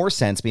makes more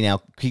sense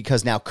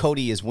because now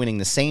Cody is winning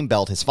the same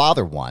belt his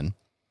father won.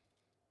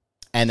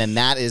 And then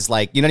that is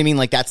like, you know what I mean?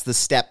 Like that's the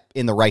step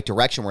in the right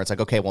direction where it's like,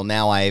 okay, well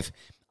now I've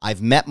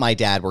met my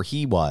dad where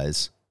he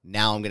was.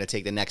 Now I'm going to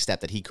take the next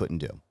step that he couldn't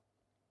do.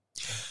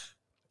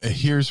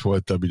 Here's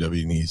what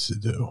WWE needs to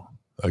do.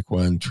 Like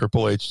when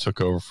Triple H took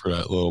over for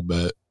that little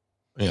bit,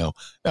 now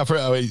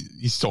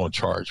he's still in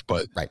charge,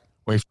 but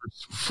when he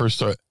first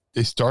started,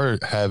 they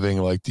started having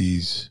like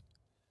these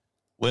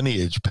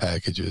lineage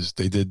packages.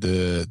 They did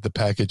the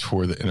package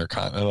for the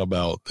Intercontinental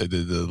belt. They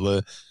did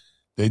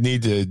they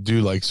need to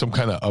do like some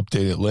kind of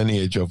updated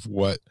lineage of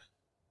what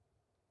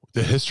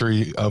the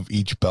history of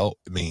each belt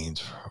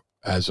means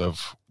as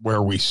of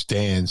where we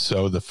stand.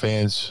 So the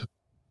fans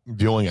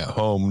viewing at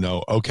home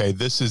know, okay,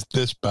 this is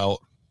this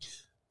belt,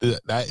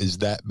 that is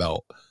that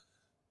belt,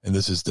 and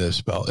this is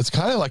this belt. It's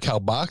kind of like how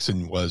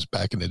boxing was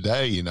back in the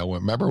day.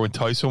 Remember when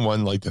Tyson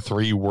won like the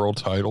 3 world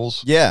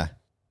titles? Yeah.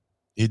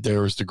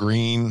 There was the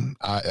green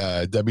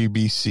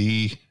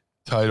WBC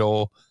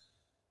title,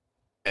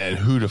 and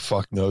who the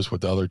fuck knows what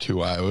the other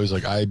 2 it was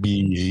like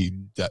IBF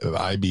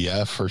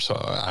or so,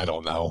 I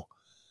don't know.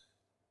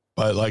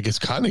 But like it's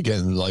kind of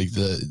getting like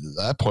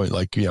that point,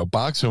 like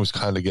boxing was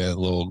kind of getting a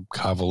little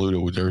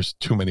convoluted. There's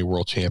too many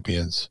world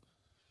champions.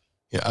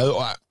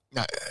 A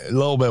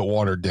little bit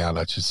watered down,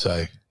 I should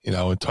say.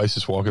 And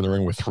Tyson's walking the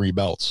ring with 3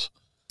 belts.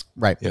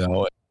 Right.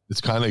 It's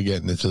kind of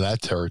getting into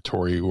that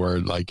territory where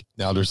like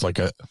now there's like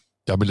a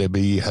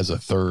WWE has a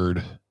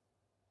 3rd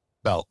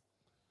belt.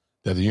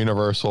 They have the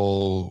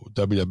Universal,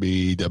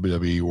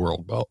 WWE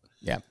World Belt.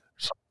 Yeah.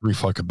 3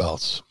 fucking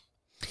belts.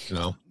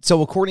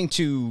 So according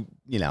to,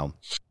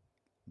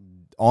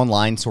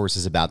 online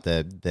sources about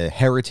the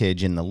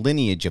heritage and the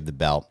lineage of the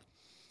belt,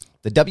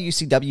 the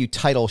WCW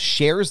title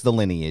shares the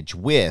lineage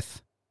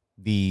with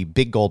the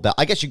big gold belt.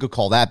 I guess you could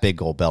call that big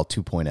gold belt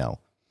 2.0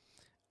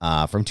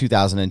 from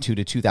 2002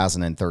 to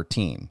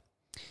 2013.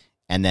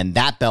 And then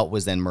that belt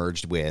was then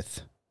merged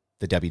with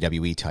the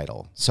WWE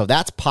title. So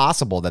that's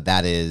possible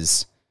that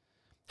is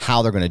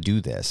how they're going to do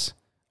this.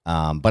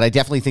 But I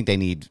definitely think they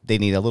need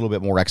a little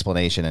bit more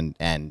explanation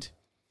and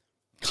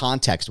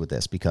context with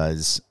this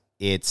because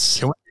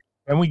it's...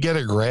 Can we get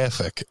a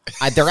graphic?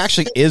 There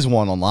actually is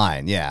one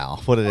online. Yeah, I'll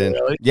put it in.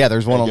 Really? Yeah,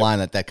 there's one online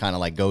that kind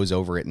of like goes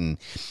over it and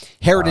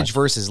heritage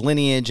versus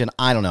lineage. And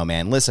I don't know,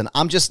 man. Listen,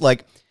 I'm just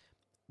like,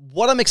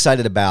 what I'm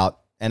excited about,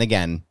 and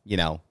again,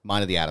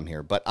 mind of the atom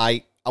here, but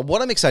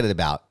what I'm excited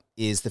about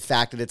is the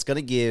fact that it's going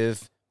to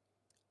give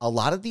a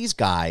lot of these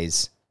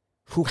guys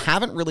who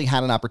haven't really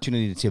had an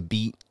opportunity to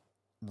beat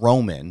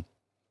Roman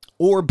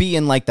or be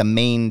in like the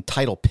main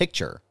title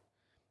picture,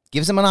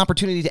 gives them an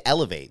opportunity to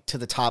elevate to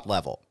the top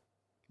level.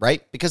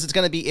 Right? Because if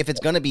it's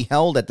going to be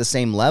held at the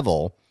same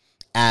level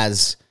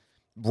as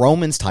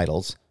Roman's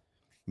titles,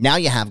 now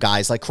you have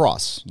guys like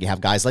Cross, you have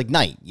guys like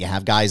Knight, you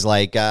have guys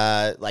like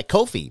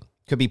Kofi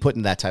could be put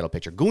in that title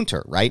picture,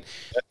 Gunther, right?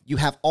 You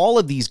have all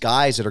of these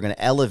guys that are going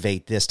to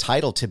elevate this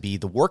title to be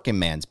the working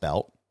man's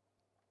belt.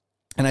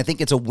 And I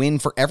think it's a win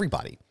for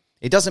everybody.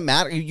 It doesn't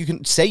matter. You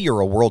can say you're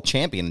a world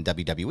champion in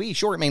WWE.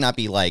 Sure, it may not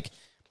be like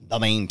the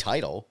main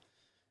title.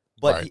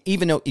 But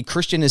even though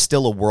Christian is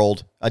still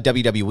a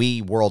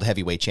WWE world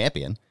heavyweight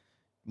champion,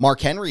 Mark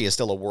Henry is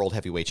still a world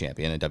heavyweight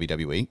champion in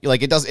WWE.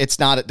 Like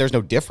there's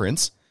no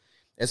difference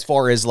as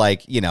far as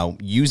like,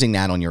 using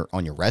that on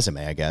your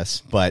resume, I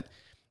guess. But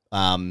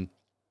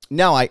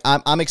no,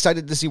 I'm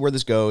excited to see where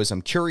this goes.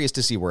 I'm curious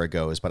to see where it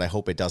goes, but I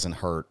hope it doesn't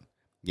hurt,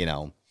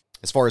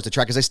 as far as the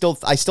track, because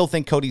I still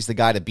think Cody's the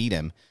guy to beat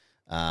him.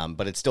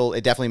 But it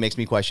definitely makes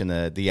me question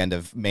the end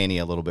of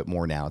Mania a little bit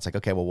more now. It's like,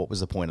 okay, well, what was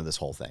the point of this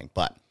whole thing?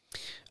 But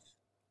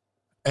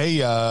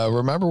hey,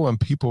 remember when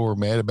people were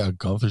mad about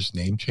Gunther's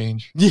name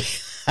change? Yeah.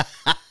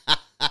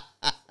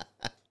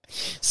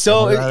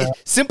 So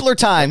simpler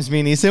times,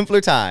 Meanie,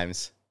 simpler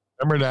times.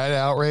 Remember that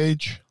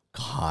outrage?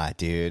 God,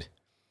 dude.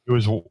 It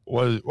was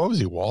what was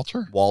he,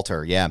 Walter?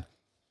 Walter, yeah.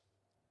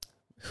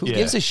 Who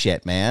gives a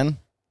shit, man?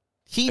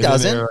 He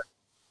doesn't.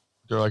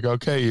 They're like,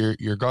 okay,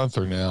 you're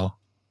Gunther now.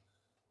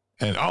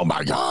 And oh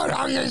my God,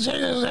 how can you say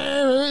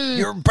this?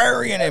 You're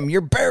burying him.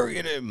 You're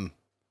burying him.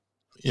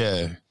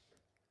 Yeah.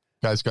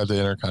 Guy's got the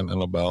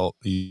Intercontinental belt.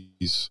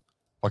 He's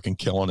fucking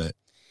killing it.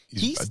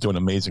 He's doing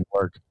amazing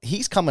work.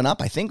 He's coming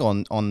up, I think,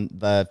 on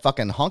the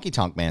fucking Honky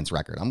Tonk Man's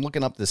record. I'm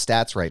looking up the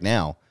stats right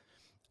now.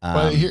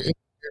 But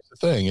here's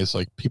the thing: is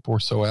like people were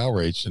so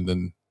outraged, and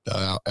then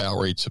the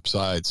outrage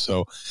subsides.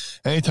 So,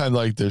 anytime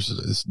like there's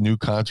this new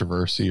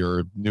controversy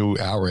or new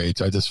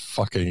outrage, I just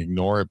fucking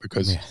ignore it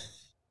because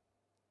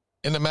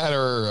in a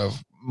matter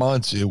of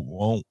months, it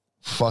won't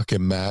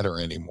fucking matter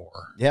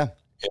anymore. Yeah.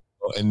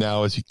 And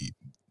now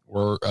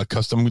we're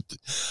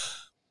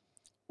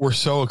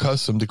so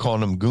accustomed to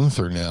calling him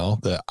Gunther now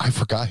that I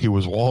forgot he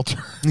was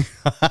Walter.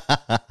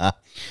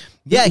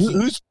 Yeah.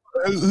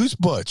 Who's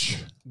Butch?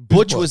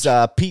 Butch was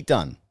Pete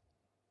Dunne.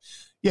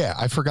 Yeah,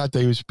 I forgot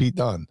that he was Pete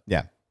Dunne.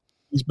 Yeah.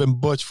 He's been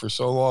Butch for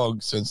so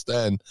long since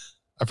then.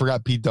 I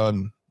forgot Pete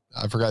Dunne.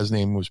 I forgot his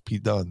name was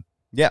Pete Dunne.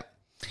 Yeah.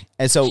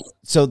 And so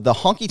the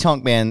Honky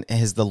Tonk Man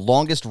has the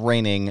longest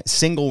reigning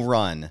single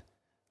run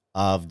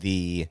of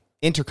the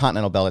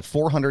Intercontinental belt at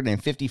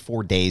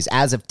 454 days.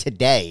 As of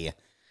today,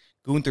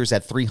 Gunther's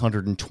at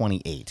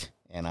 328.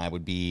 And I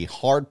would be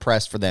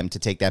hard-pressed for them to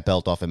take that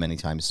belt off him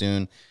anytime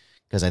soon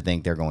because I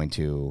think they're going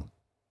to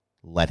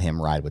let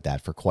him ride with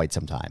that for quite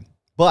some time.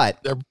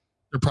 But they're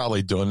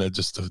probably doing it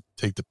just to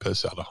take the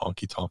piss out of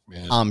Honky Tonk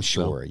Man. I'm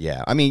sure,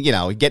 yeah. I mean,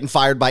 getting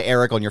fired by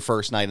Eric on your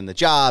first night in the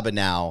job and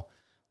now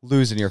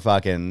losing your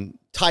fucking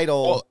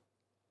title. Well,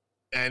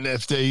 and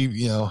if they,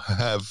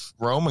 have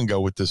Roman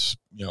go with this,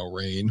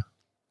 reign,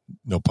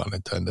 no pun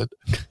intended,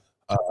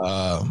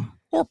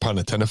 or pun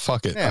intended,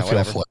 fuck it. Yeah,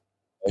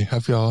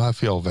 I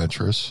feel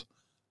adventurous.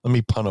 Let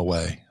me pun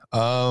away.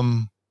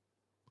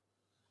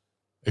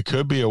 It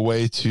could be a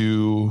way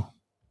to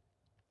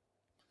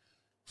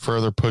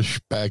further push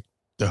back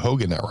the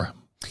Hogan era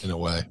in a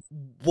way.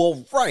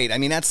 Well, right. I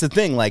mean, that's the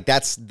thing. Like,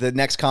 that's the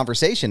next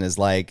conversation is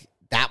like,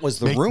 that was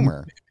the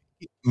rumor.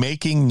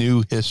 Making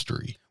new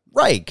history.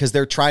 Right. Because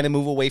they're trying to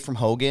move away from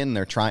Hogan.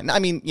 If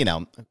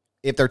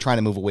they're trying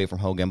to move away from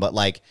Hogan, but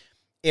like,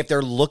 if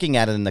they're looking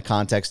at it in the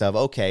context of,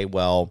 okay,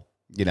 well,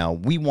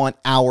 we want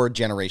our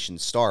generation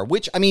star,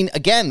 which, I mean,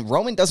 again,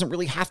 Roman doesn't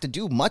really have to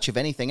do much of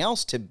anything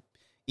else to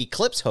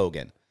eclipse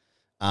Hogan.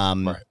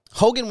 Right.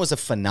 Hogan was a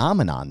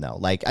phenomenon, though.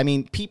 Like, I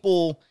mean,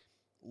 people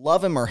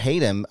love him or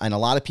hate him, and a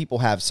lot of people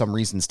have some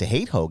reasons to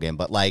hate Hogan,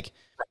 but like,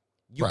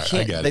 you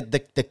can't,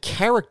 the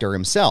character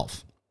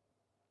himself.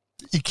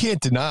 You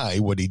can't deny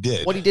what he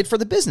did. What he did for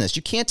the business.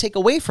 You can't take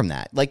away from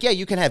that. Like, yeah,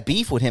 you can have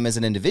beef with him as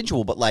an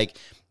individual, but like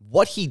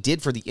what he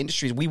did for the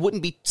industry,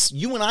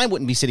 you and I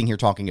wouldn't be sitting here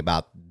talking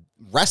about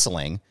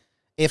wrestling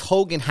if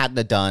Hogan hadn't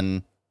have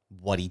done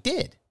what he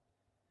did.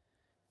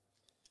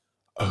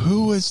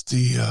 Who was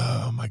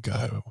oh my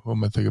God, what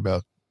am I thinking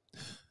about?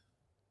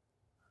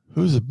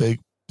 Who's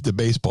the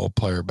baseball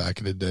player back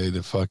in the day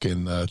that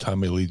fucking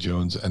Tommy Lee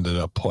Jones ended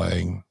up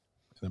playing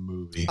in a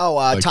movie?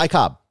 Oh, Ty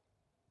Cobb.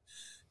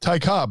 Ty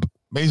Cobb,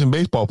 amazing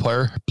baseball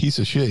player, piece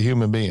of shit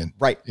human being.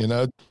 Right.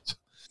 You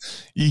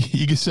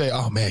can say,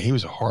 oh man, he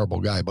was a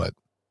horrible guy, but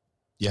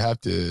you have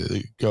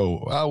to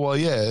go, oh, well,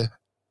 yeah.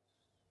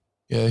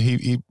 Yeah,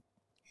 he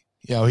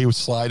would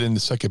slide into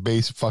second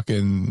base,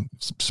 fucking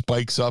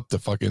spikes up to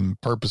fucking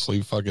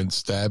purposely fucking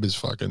stab this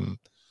guy,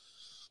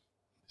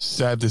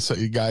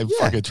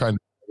 fucking trying to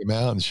take him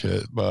out and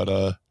shit. But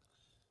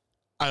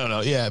I don't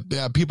know. Yeah,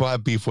 people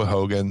have beef with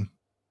Hogan.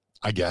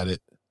 I get it.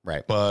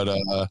 Right. But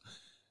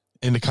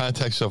in the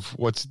context of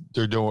what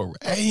they're doing,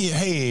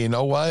 hey, you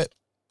know what?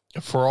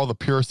 For all the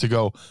purists to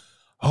go,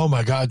 oh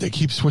my God, they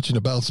keep switching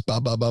the belts,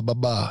 blah, blah, blah, blah,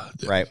 blah.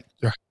 Right.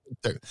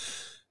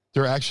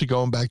 They're actually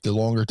going back to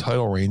longer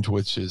title range,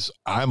 which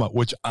I'm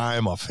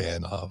a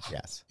fan of.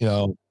 Yes.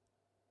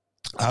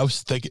 I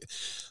was thinking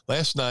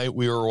last night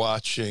we were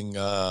watching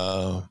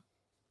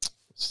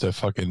it's the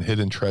fucking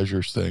Hidden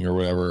Treasures thing or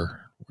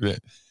whatever.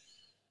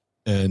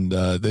 And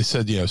they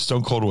said,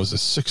 Stone Cold was a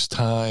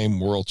 6-time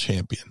world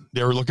champion.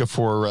 They were looking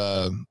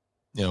for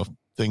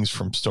things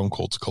from Stone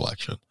Cold's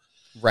collection.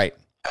 Right.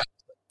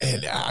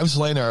 And I was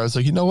laying there, I was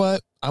like, you know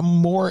what? I'm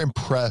more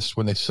impressed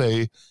when they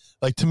say,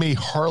 like, to me,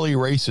 Harley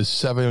Race's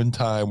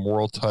 7-time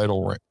world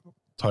title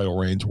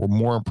reigns were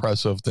more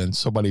impressive than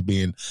somebody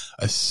being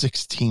a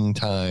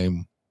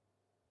 16-time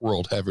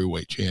world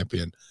heavyweight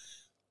champion.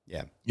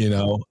 Yeah.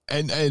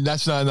 And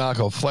that's not a knock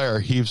on Flair.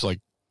 He was like,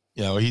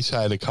 he's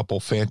had a couple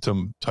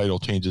phantom title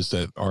changes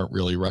that aren't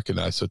really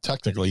recognized. So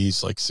technically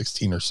he's like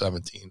 16 or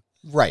 17.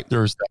 Right.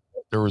 There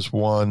was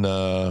one,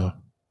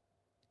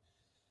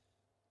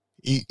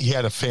 he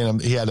had a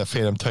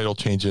phantom title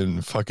change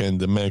in fucking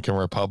Dominican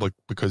Republic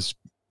because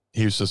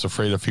he was just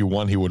afraid if he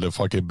won, he would have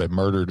fucking been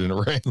murdered in a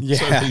ring. Yeah.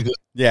 So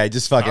he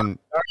just fucking.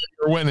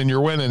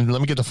 You're winning.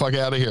 Let me get the fuck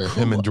out of here.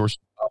 Him and George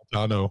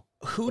Napolitano.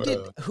 Who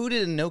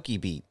did Inoki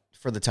beat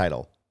for the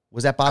title?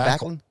 Was that Bob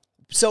Backlund?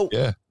 So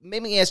Let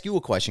me ask you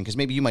a question because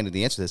maybe you might know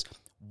the answer to this.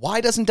 Why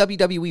doesn't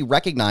WWE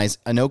recognize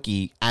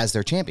Inoki as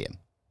their champion?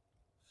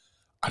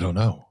 I don't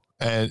know.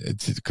 And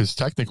it's because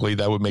technically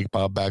that would make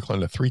Bob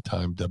Backlund a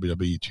 3-time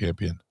WWE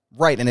champion.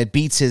 Right, and it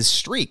beats his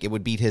streak. It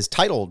would beat his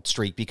title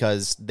streak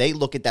because they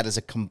look at that as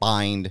a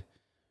combined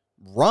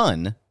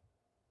run.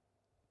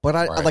 But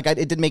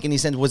it didn't make any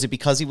sense. Was it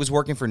because he was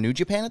working for New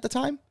Japan at the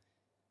time?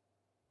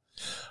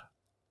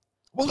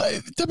 Well,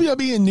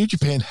 WWE and New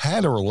Japan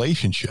had a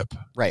relationship.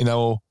 Right.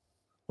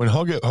 when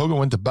Hogan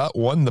won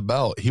the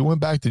belt, he went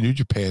back to New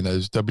Japan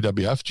as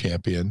WWF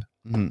champion.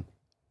 Mm-hmm.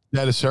 He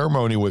had a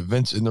ceremony with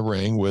Vince in the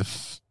ring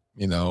with,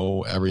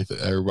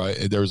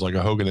 everybody. There was like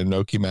a Hogan and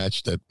Inoki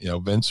match that,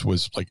 Vince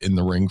was like in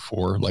the ring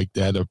for. Like they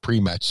had a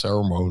pre-match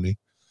ceremony.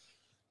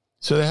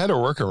 So they had a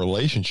working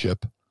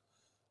relationship.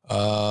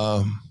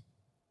 And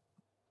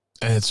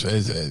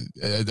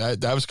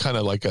that was kind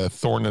of like a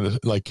thorn in the,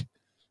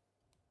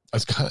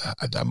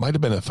 that might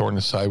have been a thorn in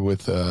the side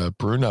with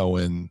Bruno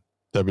in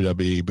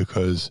WWE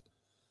because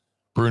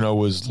Bruno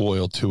was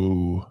loyal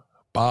to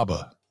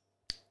Baba.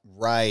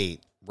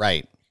 Right.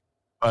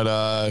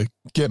 But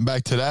getting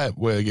back to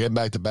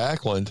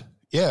Backlund,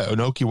 yeah,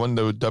 Inoki won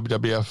the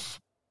WWF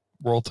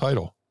World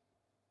Title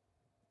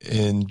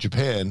in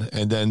Japan,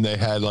 and then they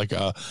had like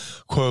a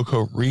quote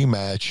unquote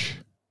rematch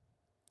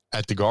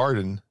at the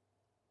Garden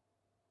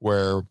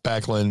where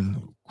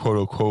Backlund quote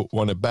unquote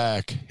won it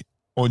back.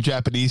 On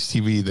Japanese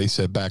TV, they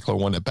said Backlund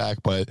won it back,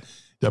 but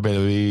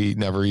WWE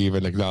never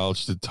even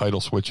acknowledged the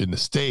title switch in the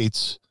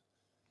States.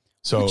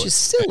 So which is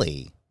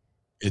silly.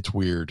 It's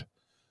weird.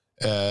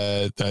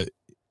 And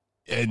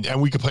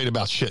we complain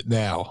about shit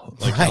now.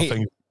 Like right. How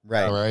things,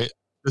 right. All right.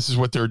 This is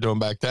what they were doing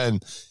back then.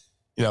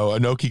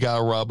 Inoki got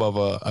a rub of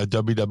a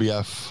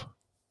WWF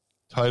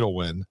title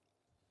win.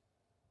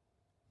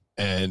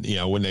 And,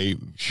 when they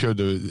showed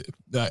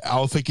I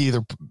don't think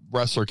either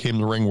wrestler came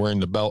to the ring wearing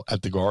the belt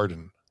at the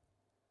Garden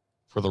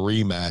for the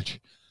rematch.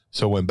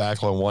 So when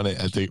Backlund won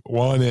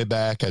it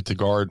back at the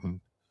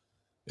Garden,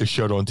 it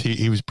showed on TV.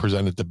 He was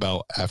presented the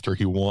belt after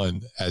he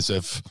won as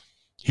if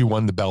he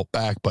won the belt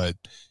back. But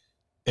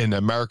in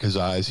America's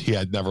eyes, he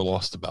had never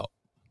lost the belt.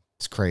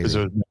 It's crazy. Because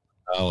it was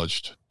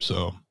acknowledged.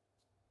 So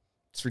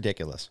it's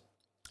ridiculous.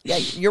 Yeah,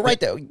 you're right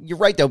though.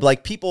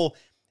 Like people,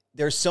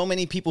 there's so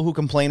many people who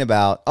complain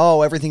about,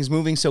 everything's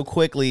moving so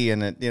quickly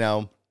and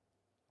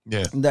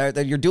yeah,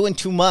 that you're doing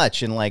too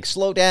much and like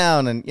slow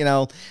down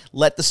and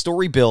let the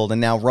story build.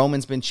 And now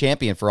Roman's been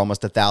champion for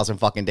almost 1,000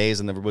 fucking days,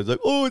 and everybody's like,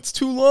 it's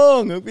too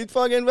long. It's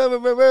fucking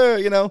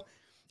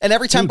And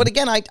every time, but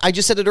again, I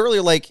just said it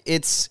earlier. Like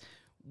it's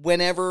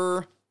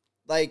whenever,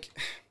 like,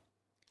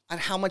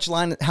 how much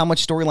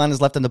storyline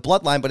is left in the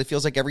bloodline. But it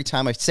feels like every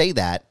time I say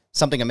that,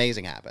 something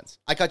amazing happens.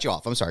 I cut you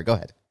off. I'm sorry. Go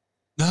ahead.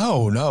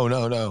 No.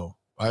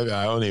 I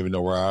don't even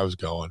know where I was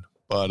going,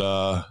 but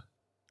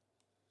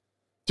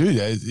dude,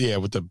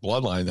 with the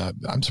bloodline,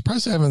 I'm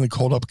surprised they haven't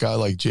called up a guy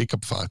like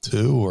Jacob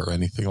Fatu or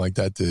anything like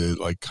that to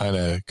like kind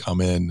of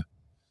come in.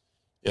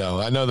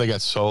 I know they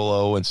got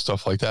Solo and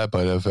stuff like that,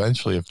 but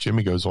eventually, if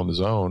Jimmy goes on his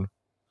own,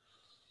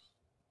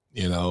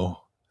 and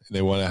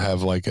they want to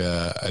have like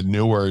a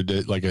newer,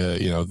 like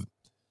they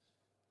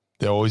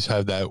always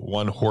have that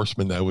one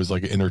horseman that was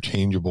like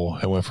interchangeable.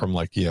 It went from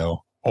like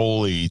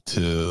Ole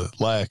to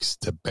Lex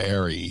to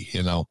Barry,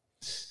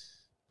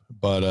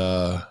 but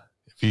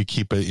if you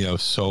keep it,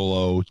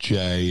 Solo,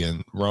 Jay,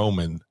 and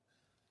Roman,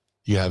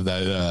 you have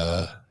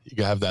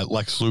that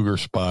Lex Luger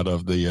spot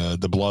of the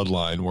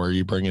bloodline where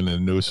you bring in a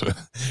new,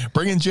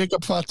 bring in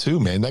Jacob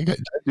Fatu, man. That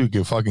dude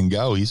can fucking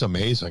go. He's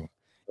amazing.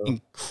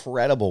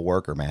 Incredible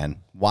worker, man.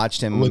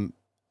 Watched him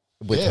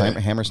with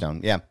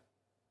Hammerstone. Yeah.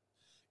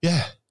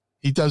 Yeah.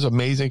 He does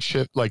amazing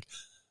shit. Like,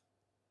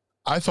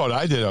 I thought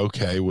I did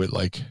okay with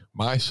like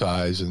my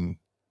size and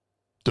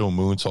doing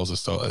moonsaults and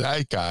stuff.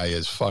 That guy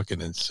is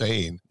fucking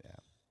insane. Yeah.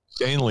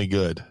 Insanely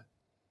good.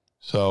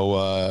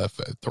 So if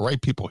the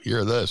right people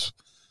hear this,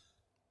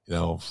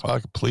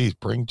 please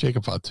bring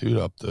Jacob Fatu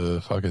up to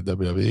fucking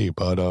WWE.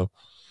 But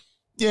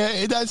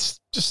that's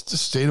just the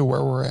state of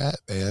where we're at,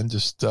 man.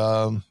 Just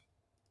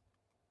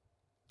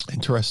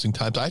interesting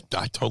times. I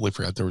totally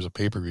forgot there was a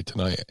pay-per-view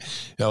tonight.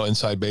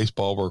 Inside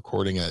Baseball, we're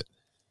recording at,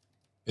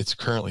 it's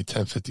currently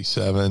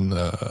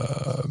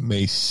 10:57,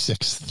 May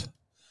 6th,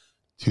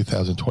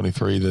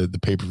 2023. The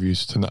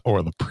pay-per-views tonight,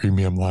 or the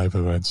premium live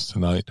events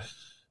tonight.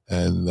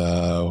 And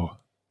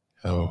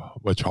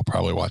which I'll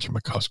probably watch in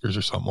McCuskers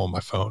or something on my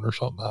phone or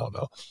something. I don't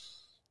know.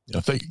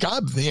 Thank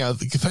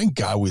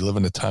God we live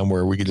in a time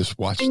where we could just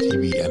watch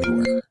TV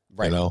anywhere.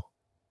 Right.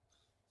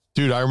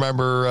 Dude, I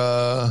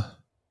remember,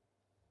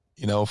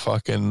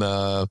 fucking,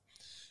 when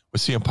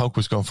CM Punk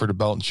was going for the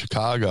belt in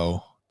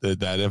Chicago,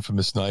 that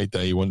infamous night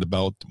that he won the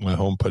belt, went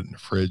home, put it in the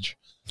fridge.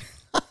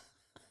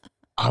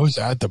 I was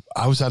at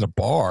a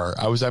bar.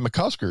 I was at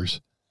McCuskers.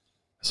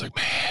 I was like,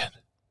 man,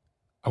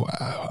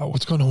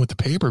 what's going on with the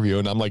pay-per-view?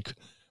 And I'm like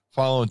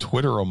following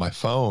Twitter on my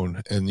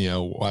phone and,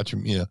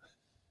 watching,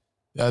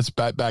 that's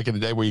back in the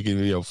day where you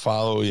can,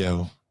 follow,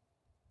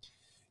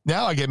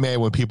 Now I get mad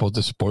when people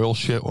just spoil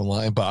shit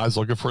online, but I was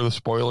looking for the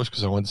spoilers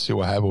because I wanted to see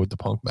what happened with the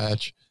Punk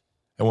match.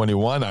 And when he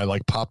won, I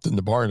like popped in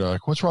the bar and they're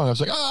like, what's wrong? I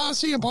was like,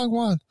 CM Punk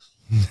won.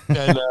 And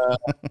they're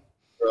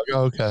like,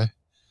 oh, okay.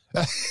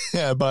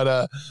 Yeah,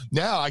 but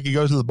now I can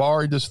go to the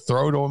bar and just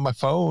throw it on my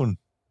phone,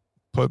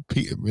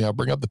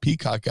 bring up the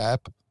Peacock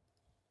app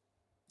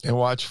and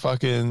watch I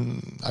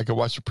could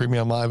watch the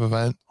premium live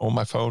event on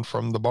my phone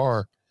from the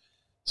bar.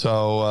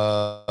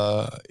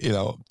 So,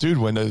 dude,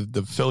 when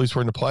the Phillies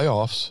were in the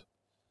playoffs,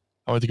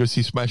 I went to go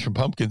see Smashing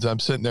Pumpkins. I'm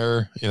sitting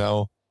there,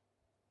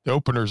 The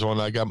opener's on.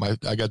 I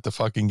got the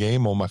fucking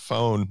game on my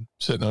phone,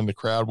 sitting on the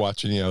crowd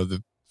watching,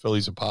 the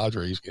Phillies and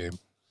Padres game,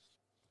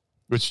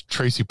 which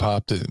Tracy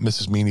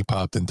Mrs. Meany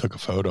popped and took a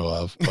photo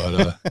of.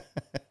 But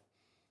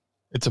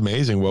it's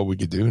amazing what we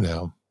could do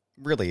now.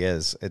 Really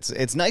is.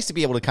 It's nice to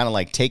be able to kind of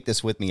like take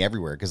this with me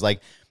everywhere, because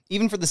like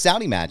even for the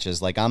Saudi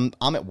matches, like I'm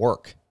at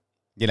work,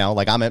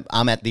 like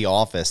I'm at the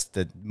office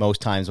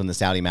most times when the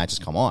Saudi matches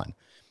come on.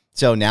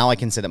 So now I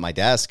can sit at my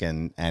desk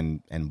and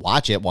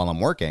watch it while I'm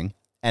working,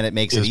 and it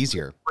makes it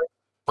easier.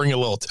 Bring a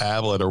little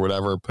tablet or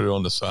whatever, put it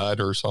on the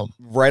side or something.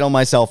 Right on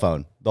my cell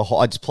phone.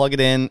 I just plug it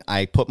in.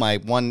 I put my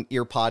one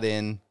ear pod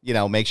in,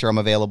 make sure I'm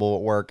available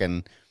at work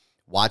and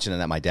watching it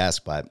at my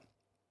desk. But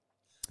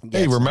yeah,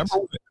 hey,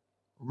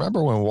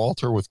 remember when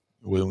Walter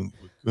when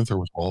Gunther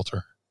was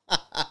Walter?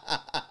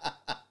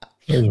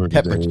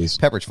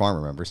 Pepperidge Farm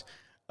remembers.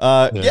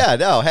 Yeah,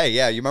 no, hey,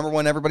 yeah, you remember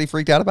when everybody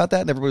freaked out about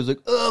that and everybody was like,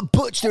 "Oh,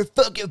 Butch, they're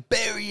fucking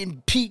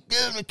burying Pete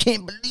Dunne. I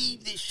can't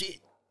believe this shit."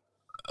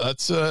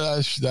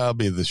 That'll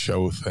be the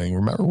show thing.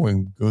 Remember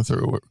when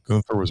Gunther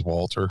was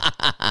Walter?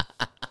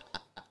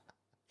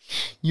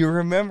 You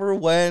remember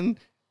when?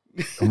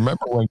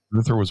 Remember when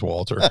Gunther was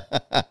Walter?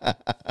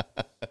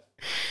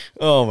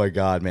 Oh my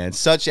God, man!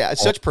 Such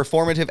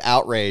performative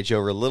outrage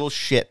over little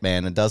shit,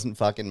 man. It doesn't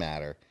fucking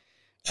matter.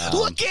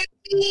 Look at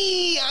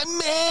me! I'm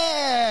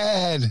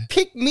mad.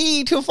 Pick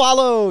me to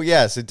follow.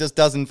 Yes, it just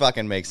doesn't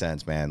fucking make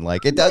sense, man.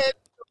 Like it does.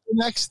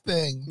 Next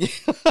thing.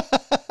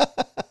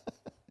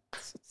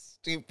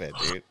 Stupid,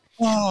 dude.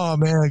 Oh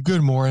man,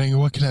 good morning.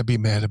 What can I be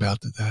mad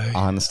about today?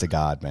 Honest to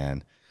God,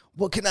 man.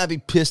 What can I be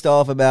pissed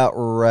off about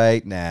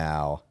right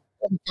now?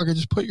 Motherfucker,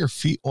 just put your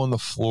feet on the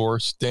floor,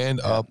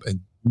 stand up,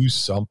 and do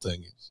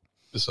something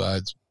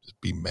besides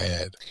just be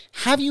mad.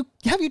 Have you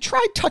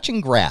tried touching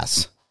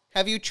grass?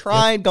 Have you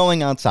tried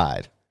going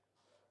outside?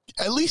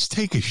 At least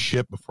take a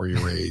shit before you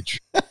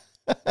rage. Go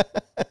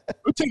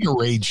take a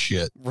rage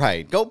shit.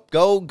 Right.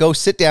 Go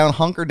sit down,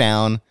 hunker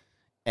down,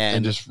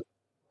 and just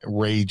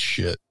rage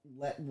shit.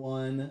 Let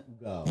one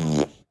go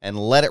and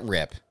let it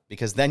rip,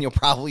 because then you'll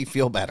probably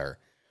feel better.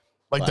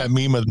 Like that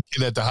meme of the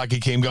kid at the hockey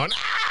game going,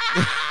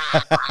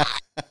 ah!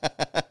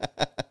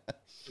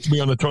 It's me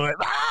on the toilet.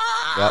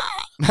 Ah!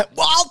 Yep.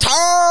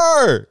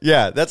 Walter!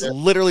 Yeah, that's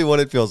literally what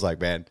it feels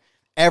like, man.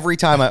 Every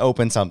time I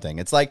open something,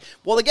 it's like,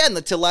 well, again,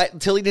 to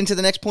lead into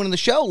the next point of the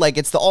show, like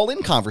it's the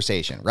all-in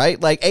conversation,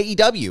 right? Like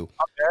AEW.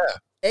 Oh,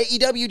 yeah.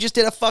 AEW just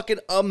did a fucking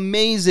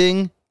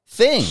amazing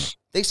thing.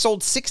 They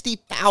sold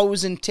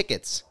 60,000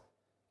 tickets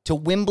to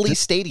Wembley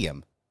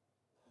Stadium.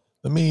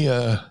 Let me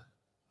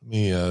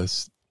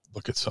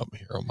look at something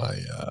here on my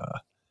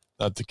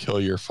not to kill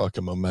your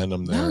fucking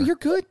momentum there. No, you're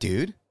good,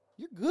 dude.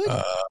 You're good.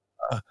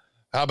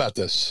 How about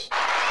this?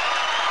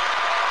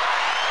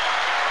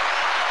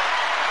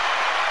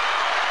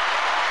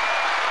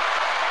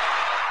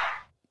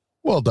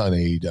 Well done,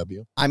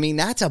 AEW. I mean,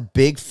 that's a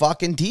big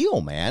fucking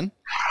deal, man.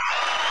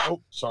 Oh,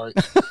 sorry.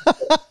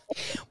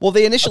 Well,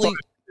 they initially...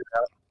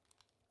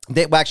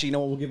 actually, you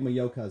know what? We'll give them a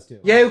yo-cuz, too.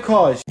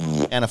 Yo-cuz.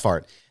 And a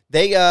fart.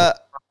 They,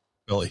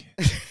 Billy.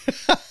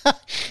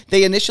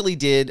 They initially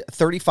did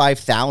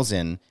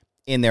 35,000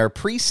 in their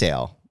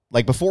pre-sale,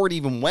 like before it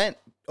even went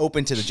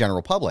open to the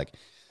general public.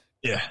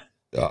 Yeah.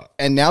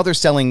 And now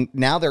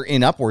they're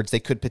in upwards. They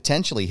could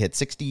potentially hit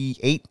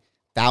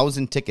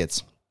 68,000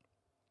 tickets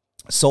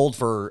sold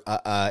for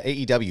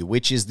AEW,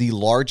 which is the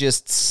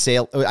largest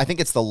sale. I think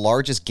it's the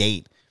largest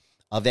gate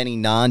of any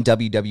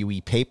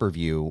non-WWE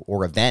pay-per-view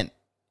or event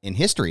in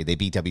history. They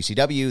beat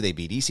WCW, they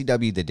beat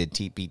ECW, they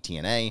did beat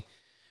TNA.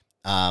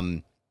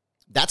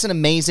 That's an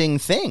amazing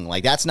thing.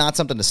 Like, that's not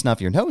something to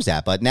snuff your nose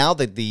at. But now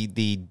that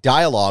the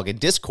dialogue and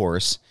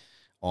discourse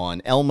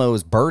on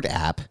Elmo's Bird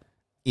app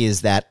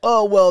is that,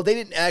 oh, well, they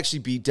didn't actually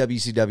beat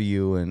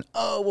WCW, and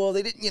oh, well,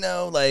 they didn't,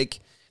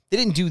 they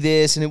didn't do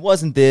this, and it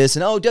wasn't this,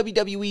 and oh,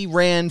 WWE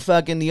ran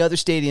fucking the other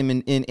stadium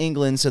in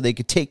England so they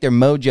could take their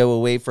mojo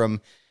away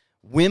from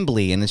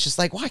Wembley. And it's just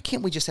like, why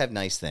can't we just have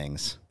nice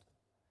things?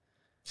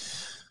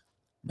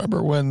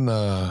 Remember when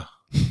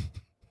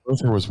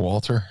Luther was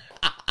Walter?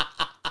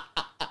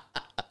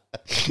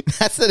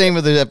 That's the name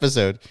of the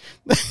episode.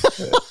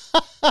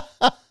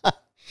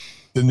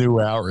 The new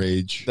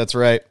outrage. That's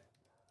right.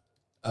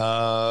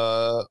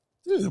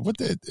 Dude,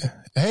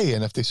 hey,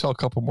 and if they sell a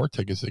couple more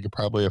tickets, they could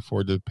probably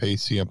afford to pay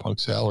CM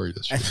Punk's salary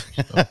this year.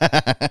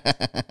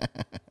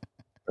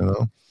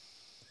 So.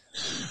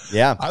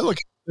 Yeah. I look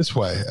at it this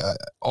way.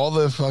 All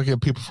the fucking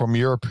people from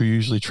Europe who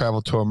usually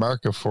travel to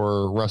America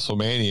for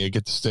WrestleMania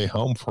get to stay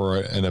home for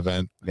an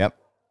event. Yep.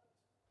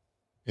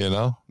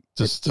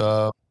 Just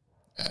what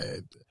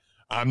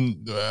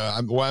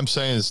I'm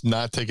saying is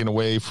not taking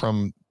away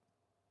from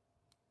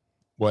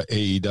what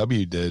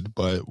AEW did,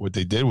 but what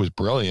they did was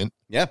brilliant.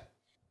 Yeah.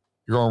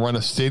 You're going to run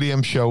a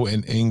stadium show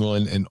in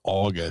England in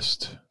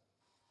August,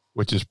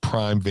 which is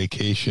prime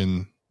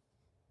vacation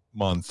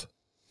month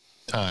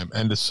time.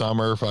 End of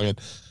summer. Fucking,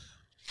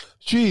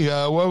 gee,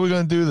 what are we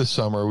going to do this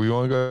summer? We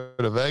want to go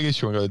to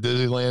Vegas? You want to go to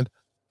Disneyland?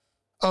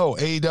 Oh,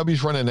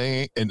 AEW's running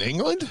in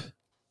England?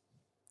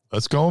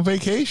 Let's go on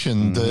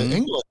vacation to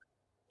England.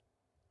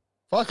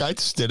 Fuck, I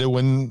just did it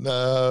when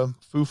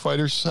Foo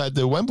Fighters had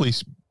the Wembley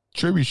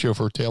tribute show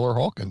for Taylor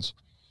Hawkins.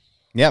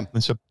 Yeah.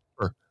 In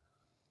September.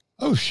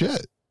 Oh,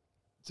 shit.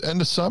 It's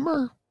end of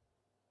summer.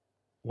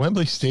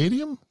 Wembley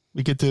Stadium.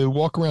 We get to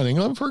walk around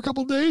England for a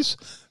couple of days.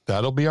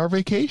 That'll be our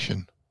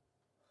vacation.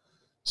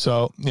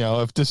 So,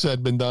 if this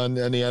had been done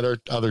any other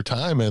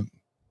time,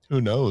 who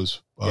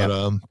knows? But,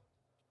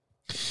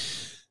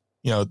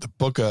 the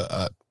book,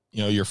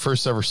 your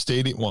first ever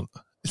stadium. Well,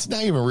 it's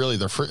not even really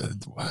the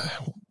first.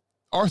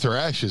 Arthur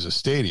Ashe is a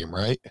stadium,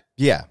 right?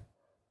 Yeah.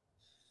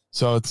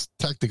 So it's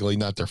technically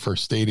not their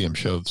first stadium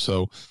show.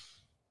 So,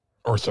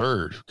 or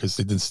third, because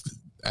they did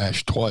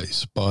Ashe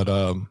twice. But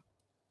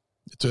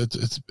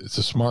it's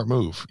a smart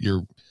move.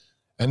 You're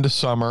end of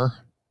summer,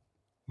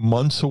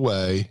 months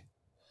away.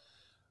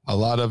 A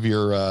lot of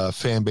your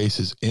fan base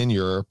is in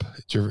Europe.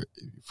 It's your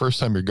first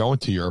time you're going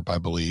to Europe, I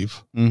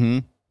believe. Mm-hmm.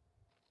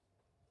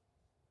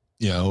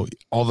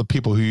 All the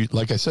people who,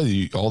 like I said,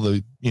 all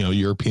the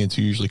Europeans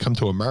who usually come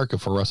to America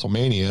for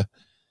WrestleMania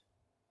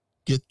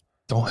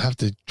don't have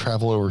to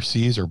travel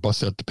overseas or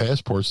bust out the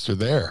passports. They're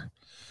there.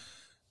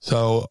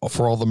 So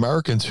for all the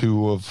Americans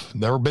who have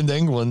never been to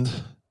England,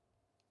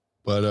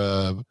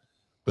 but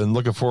been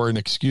looking for an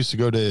excuse to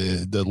go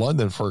to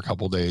London for a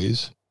couple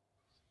days,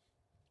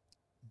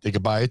 they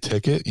could buy a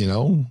ticket,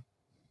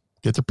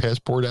 get their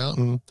passport out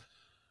and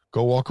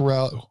go walk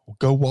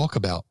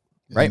about.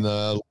 Right.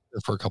 And,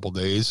 for a couple of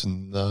days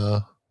and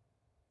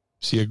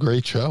see a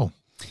great show.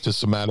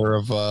 Just a matter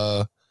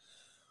of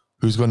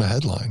who's going to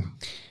headline.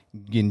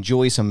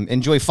 Enjoy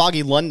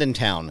foggy London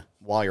town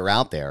while you're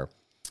out there.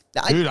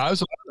 Dude, I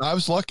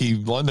was lucky.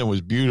 London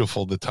was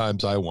beautiful the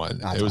times I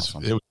went. That's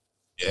awesome.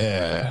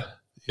 Yeah.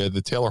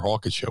 The Taylor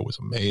Hawkins show was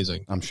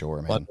amazing. I'm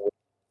sure, man.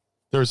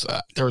 There's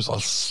a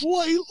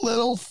slight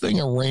little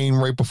thing of rain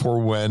right before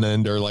we went,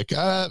 and they're like,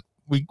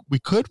 we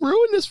could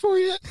ruin this for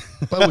you,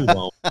 but we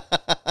won't.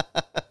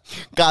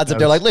 God's up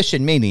there like,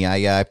 listen, Meanie,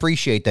 I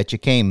appreciate that you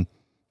came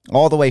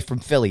all the way from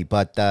Philly,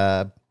 but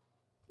I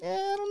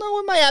don't know,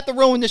 we might have to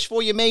ruin this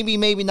for you.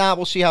 Maybe not.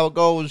 We'll see how it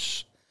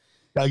goes.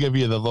 I'll give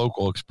you the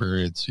local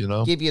experience,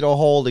 Give you the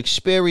whole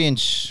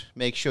experience.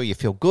 Make sure you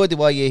feel good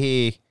while you're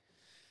here.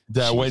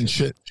 Then I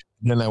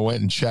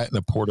went and shat in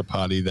a porta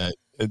potty that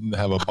didn't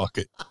have a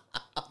bucket.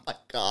 Oh, my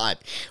God.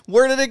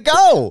 Where did it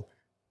go?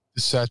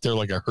 Just sat there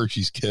like a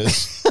Hershey's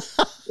Kiss.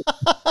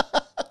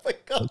 Oh, my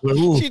God.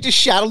 Ooh. She just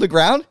shat on the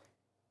ground?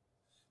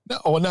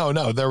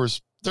 No. There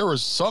was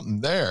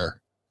something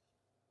there.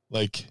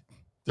 Like,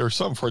 there was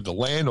something for it to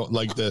land on.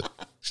 Like,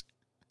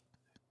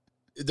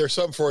 there's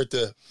something for it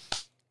to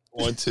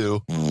want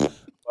to.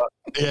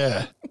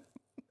 Yeah.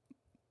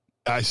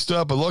 I stood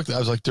up and looked. I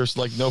was like, there's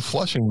like no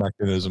flushing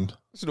mechanism.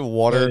 There's no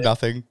water,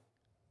 nothing.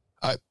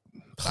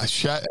 I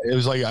shat. It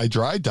was like I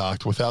dry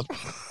docked without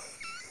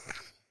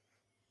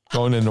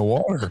going in the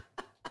water.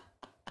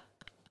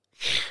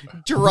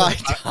 Dry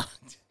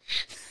docked.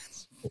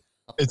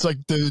 It's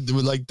like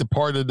the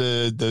part of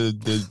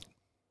the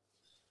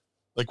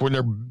like when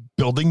they're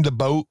building the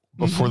boat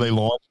before they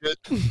launch it.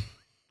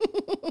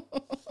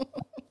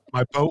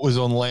 My boat was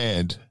on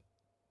land,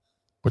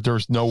 but there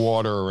was no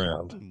water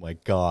around. Oh my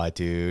God,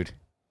 dude!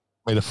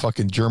 Made a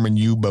fucking German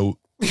U-boat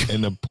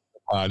in a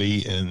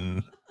potty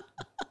in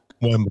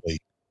Wembley.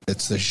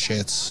 It's the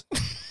shits.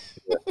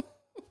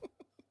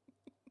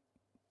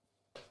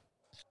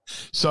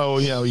 So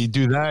you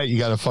do that. You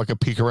got to fucking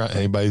peek around.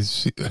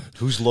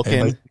 Who's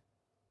looking?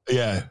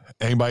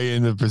 Anybody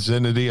in the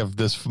vicinity of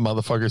this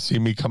motherfucker see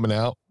me coming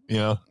out?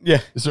 Yeah.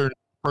 Is there a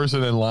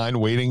person in line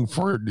waiting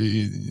to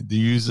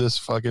use this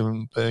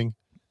fucking thing?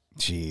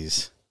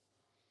 Jeez.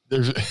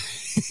 There's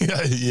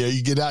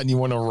you get out and you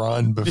want to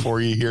run before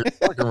you hear the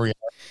fucking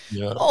reaction.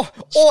 Yeah. Oh,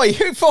 oi,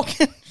 who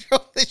fucking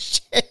dropped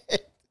this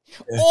shit?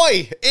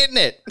 Oi, isn't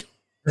it?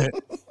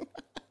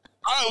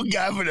 Oh,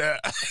 Governor.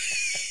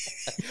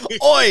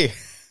 Oi.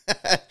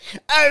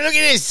 Oh, look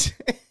at this.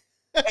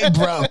 Hey,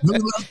 bro. Who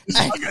left this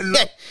fucking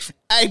loaf?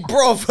 Hey,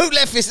 bro, who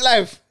left this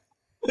loaf?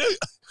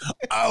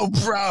 Oh,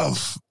 bro.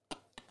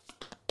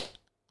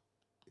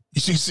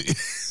 You should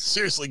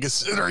seriously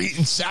consider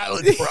eating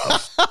salad, bro.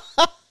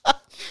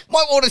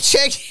 Might want to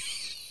check.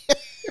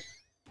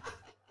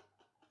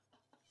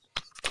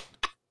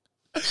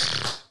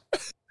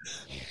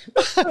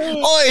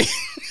 Oi.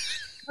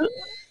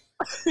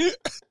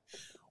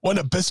 Want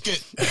a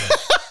biscuit?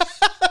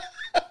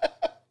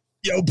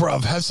 Yo,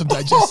 bruv, have some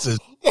digestive.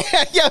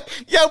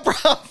 Yo,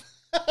 bruv.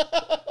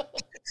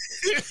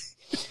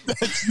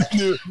 That's the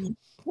new.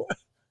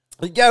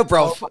 Yo,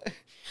 bruv.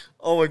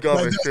 Oh my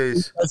God, my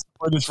face. That's the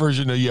British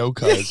version of yo,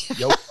 cuz.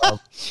 Yo, bruv.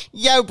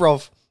 Yo,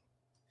 bruv.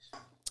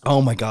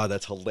 Oh my God,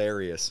 that's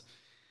hilarious.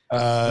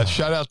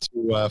 Shout out to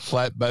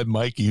Flatbed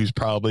Mikey, who's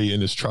probably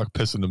in his truck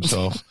pissing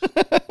himself. You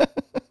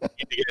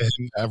need to get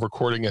him a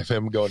recording of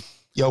him going,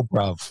 yo,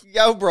 bruv.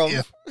 Yo, bro.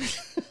 Yeah.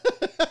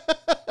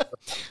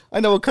 I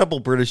know a couple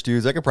British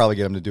dudes. I could probably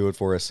get them to do it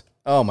for us.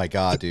 Oh my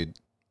God, dude.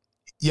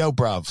 Yo,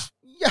 bruv.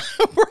 Yo,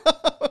 bro.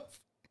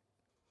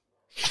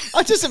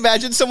 I just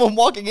imagine someone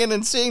walking in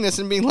and seeing this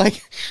and being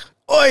like,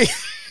 oi.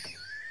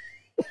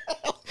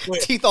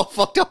 teeth all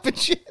fucked up and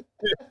shit.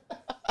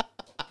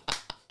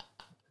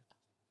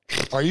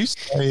 Are you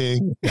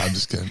saying? No, I'm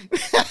just kidding.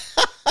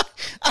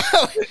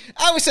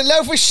 I was a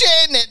loaf of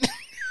shit in it.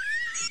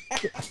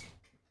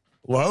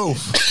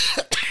 Loaf.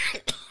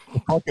 The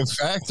fucking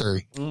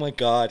factory. Oh my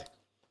god.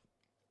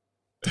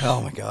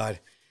 Oh my god.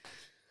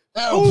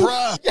 Oh,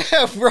 bro.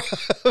 Yeah, bro.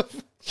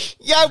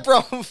 Yeah,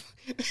 bro.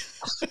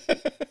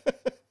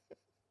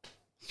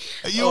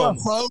 You are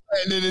flow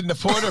landed in the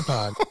porta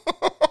pot.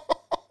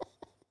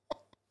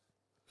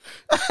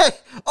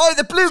 Oh,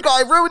 the blue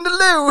guy ruined the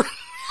loo.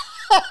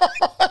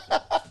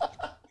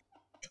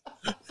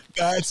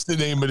 That's the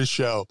name of the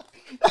show.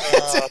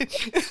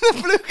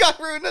 The blue guy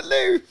ruined the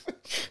loo.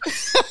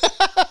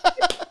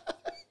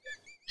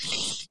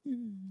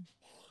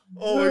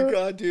 Oh my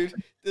god, dude.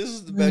 This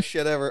is the best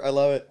shit ever. I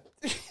love it.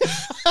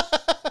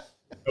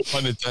 No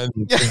pun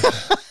intended.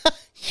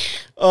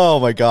 Oh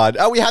my god.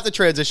 Oh, we have to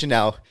transition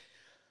now.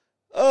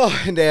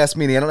 Oh, into Ask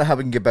Meanie. I don't know how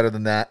we can get better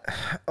than that.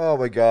 Oh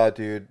my god,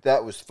 dude.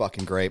 That was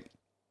fucking great.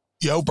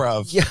 Yo,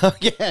 bruv.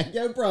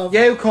 Yeah, bro.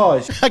 Yo,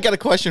 cause. I got a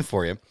question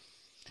for you.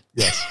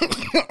 Yes.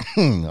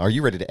 Are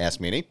you ready to Ask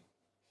Meanie?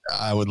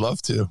 I would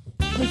love to.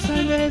 It's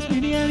time to ask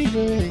me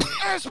anything.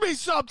 Ask me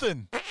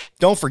something.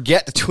 Don't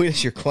forget to tweet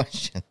us your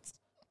questions.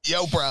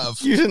 Yo,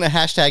 bruv. Using the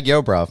hashtag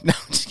YoBro. No,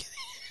 I'm just kidding.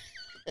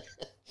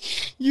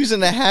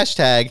 Using the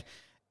hashtag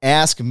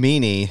Ask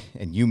Meanie,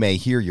 and you may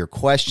hear your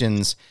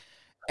questions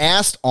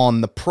asked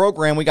on the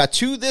program. We got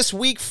 2 this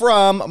week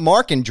from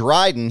Mark in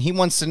Dryden. He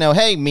wants to know,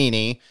 hey,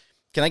 Meanie,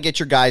 can I get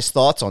your guys'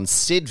 thoughts on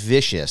Sid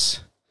Vicious,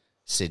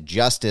 Sid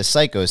Justice,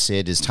 Psycho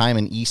Sid, his time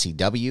in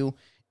ECW,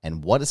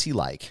 and what is he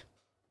like?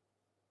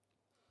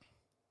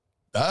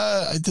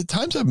 The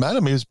times I've met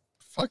him, he was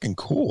fucking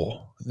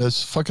cool.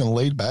 This fucking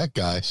laid back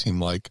guy seemed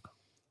like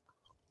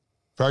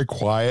very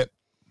quiet,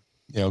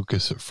 you know,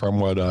 because from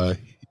what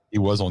he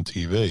was on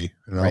TV, you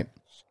know. Right.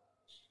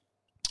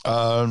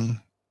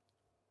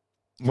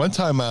 One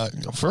time,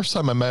 first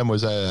time I met him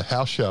was at a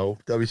house show,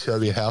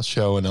 WCW house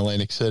show in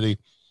Atlantic City.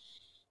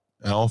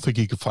 I don't think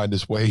he could find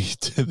his way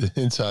to the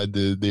inside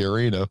the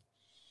arena.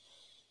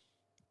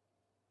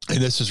 And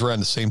this is around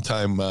the same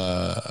time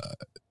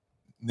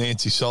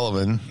Nancy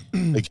Sullivan,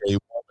 aka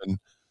woman,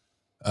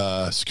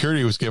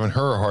 security was giving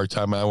her a hard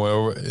time. I went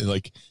over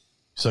and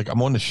she's like,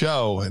 I'm on the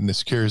show, and the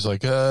security's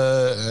like,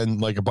 and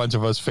like a bunch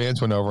of us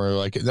fans went over and were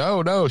like,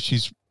 no,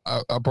 she's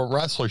a pro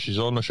wrestler, she's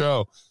on the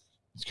show.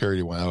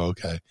 Security went, oh,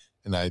 okay,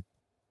 and I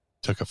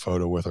took a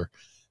photo with her,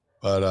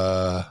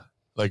 but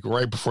like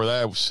right before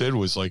that, Sid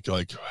was like,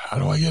 how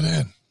do I get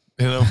in?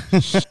 You know.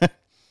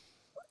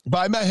 But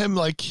I met him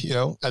like, you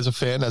know, as a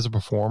fan, as a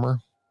performer.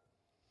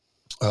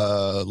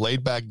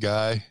 Laid back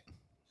guy.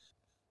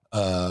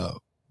 But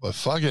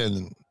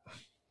fucking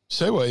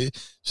say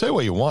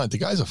what you want. The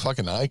guy's a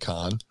fucking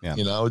icon. Yeah.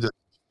 You know, just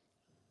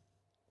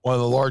one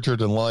of the larger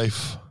than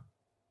life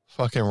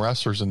fucking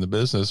wrestlers in the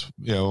business,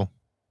 you know.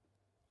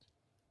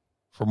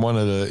 From one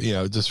of the, you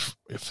know, just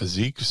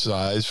physique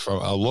size, from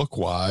look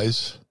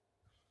wise,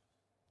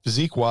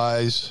 physique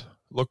wise,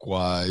 look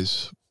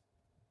wise.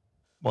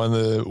 One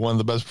of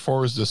the best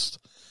performers. Just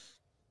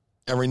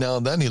every now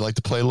and then he liked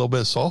to play a little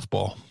bit of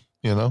softball,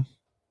 you know.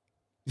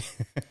 You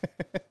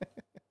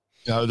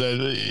know,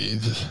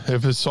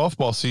 if it's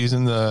softball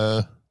season,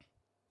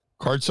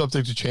 card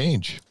subject to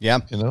change. Yeah.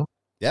 You know?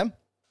 Yeah.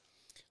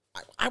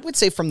 I would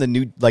say from the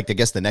new, like, I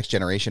guess the next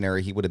generation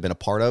era he would have been a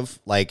part of.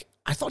 Like,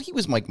 I thought he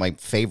was like my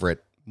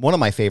favorite, one of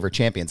my favorite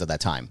champions of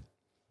that time.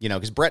 You know,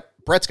 because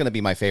Brett's going to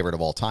be my favorite of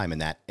all time in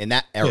that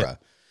era.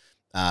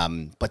 Yeah.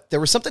 But there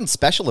was something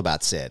special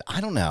about Sid.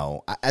 I don't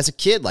know. As a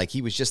kid, like,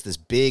 he was just this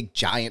big,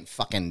 giant,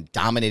 fucking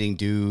dominating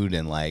dude,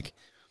 and like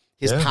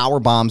his power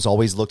bombs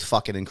always looked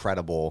fucking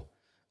incredible.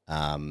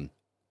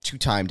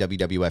 2-time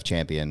WWF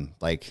champion.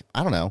 Like,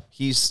 I don't know.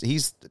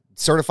 He's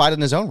certified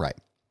in his own right.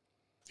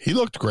 He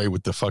looked great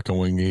with the fucking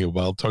wing eagle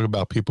belt. Talk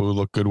about people who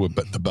look good with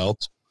the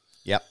belts.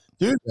 Yep.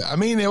 Dude, I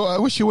mean, I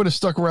wish you would have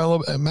stuck around a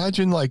little bit.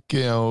 Imagine, like,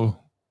 you know,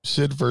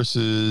 Sid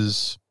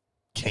versus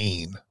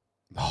Kane.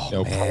 Oh, you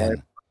know,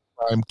 man.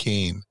 Prime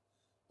Kane.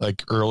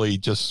 Like, early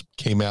just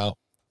came out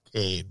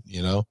Kane,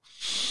 you know?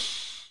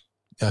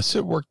 Yeah,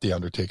 Sid worked The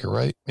Undertaker,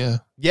 right? Yeah.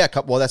 Yeah,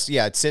 well,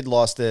 Sid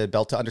lost the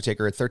belt to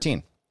Undertaker at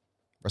 13.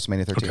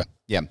 WrestleMania 13. Okay.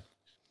 Yeah.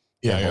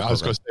 Yeah, I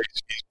was going to say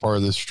he's part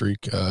of this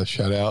streak.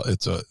 Shout out.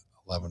 It's a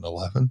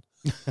 11-11.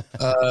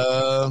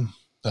 I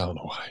don't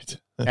know why.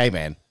 Hey,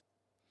 man.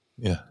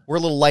 Yeah. We're a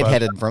little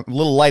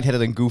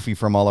lightheaded and goofy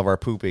from all of our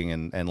pooping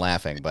and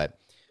laughing, but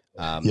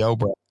yo,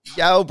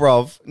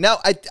 bro. No,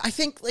 I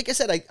think, like I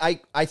said,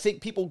 I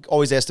think people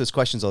always ask those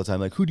questions all the time,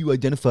 like, who do you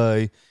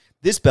identify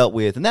this belt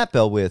with and that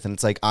belt with? And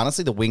it's like,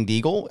 honestly, the Winged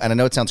Eagle, and I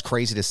know it sounds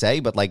crazy to say,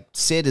 but like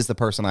Sid is the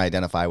person I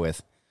identify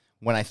with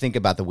when I think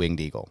about the Winged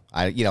Eagle.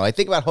 I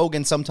think about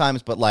Hogan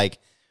sometimes, but like,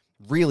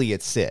 really,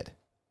 it's Sid.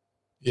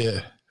 Yeah.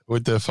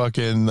 With the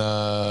fucking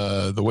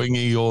the Wing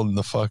Eagle and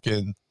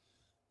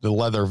the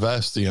leather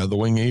vest, you know, the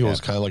Wing Eagle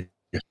is kind of like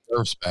a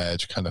sheriff's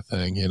badge kind of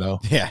thing, you know?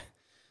 Yeah.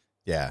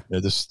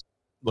 It just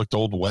looked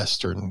old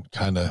Western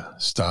kind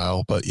of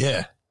style, but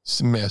yeah,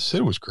 man,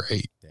 Sid was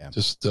great. Yeah.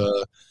 Just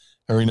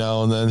every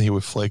now and then he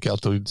would flake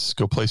out to just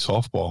go play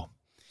softball.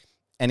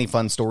 Any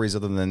fun stories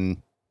other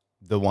than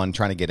the one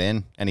trying to get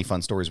in? Any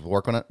fun stories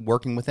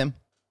working with him?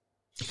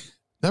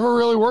 Never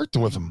really worked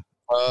with him.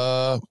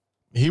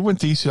 He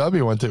went to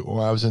ECW when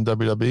I was in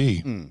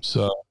WWE.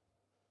 So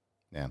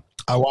yeah,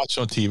 I watched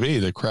on TV.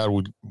 The crowd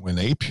would went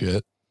ape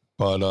shit,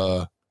 but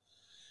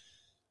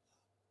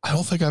I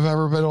don't think I've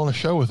ever been on a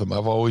show with him.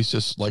 I've always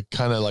just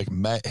kind of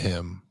met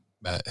him.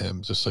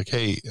 Just like,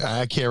 hey,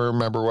 I can't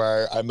remember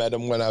where I met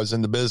him when I was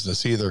in the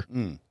business either.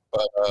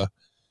 But I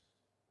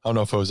don't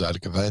know if it was at a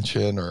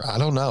convention or I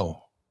don't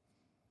know.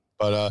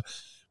 But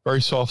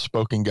very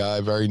soft-spoken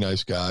guy, very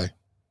nice guy.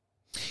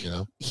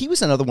 He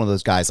was another one of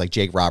those guys like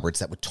Jake Roberts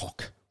that would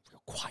talk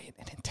real quiet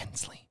and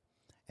intensely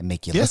and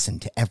make you listen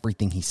to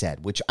everything he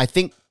said, which I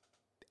think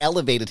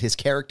elevated his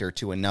character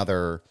to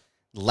another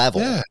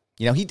level.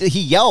 Yeah.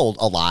 He yelled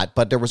a lot,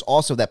 but there was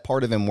also that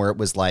part of him where it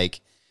was like,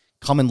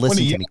 come and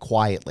listen to me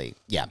quietly.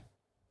 Yeah.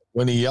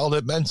 When he yelled,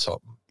 it meant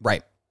something.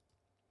 Right.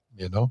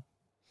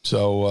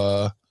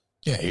 So,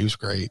 he was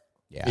great.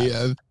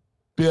 Yeah.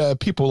 Yeah.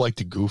 People like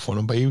to goof on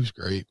him, but he was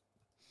great.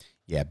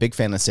 Yeah, big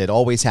fan of Sid.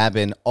 Always have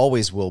been,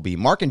 always will be.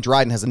 Mark and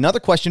Dryden has another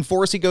question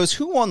for us. He goes,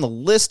 who on the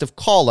list of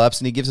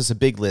call-ups, and he gives us a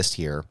big list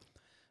here,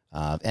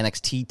 of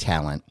NXT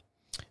talent,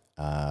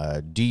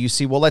 do you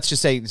see, well, let's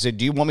just say, so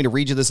do you want me to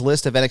read you this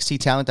list of NXT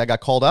talent that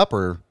got called up,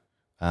 or?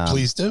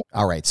 Please do.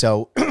 All right,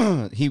 so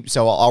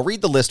I'll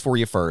read the list for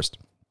you first,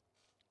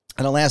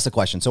 and I'll ask the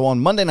question. So on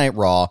Monday Night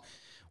Raw,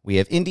 we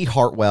have Indy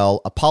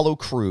Hartwell, Apollo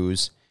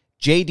Crews,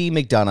 J.D.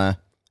 McDonough,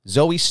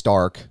 Zoe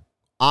Stark,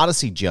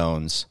 Odyssey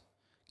Jones,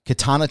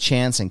 Katana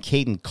Chance and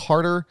Caden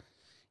Carter,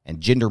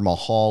 and Jinder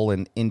Mahal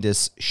and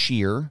Indus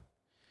Shear.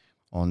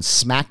 On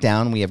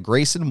SmackDown, we have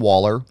Grayson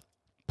Waller,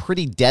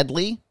 Pretty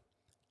Deadly,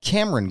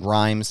 Cameron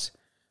Grimes,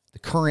 the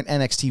current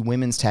NXT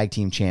Women's Tag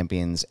Team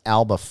Champions,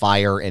 Alba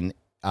Fire and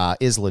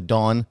Isla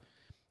Dawn,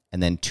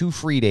 and then two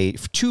free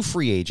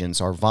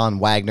agents are Von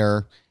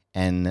Wagner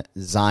and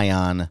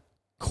Zion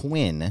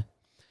Quinn.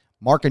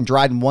 Mark and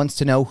Dryden wants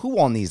to know, who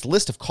on these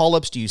list of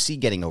call-ups do you see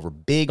getting over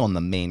big on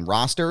the main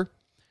roster?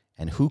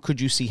 And who could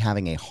you see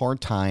having a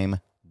hard time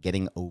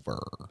getting over?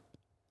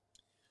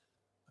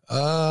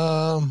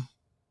 And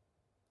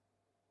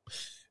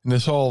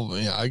this whole,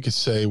 I could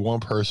say one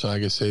person, I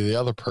could say the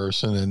other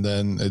person, and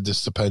then it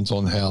just depends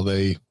on how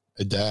they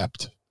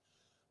adapt.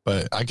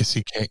 But I could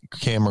see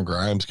Cameron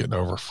Grimes getting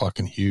over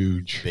fucking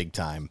huge. Big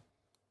time.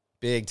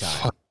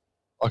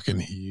 Fucking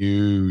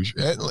huge.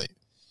 And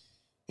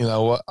you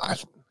know what?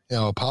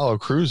 Apollo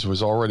Crews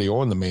was already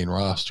on the main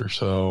roster,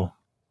 so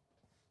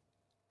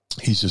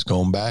he's just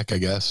going back, I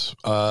guess.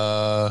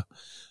 Who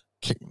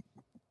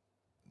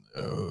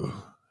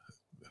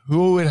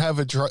would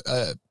have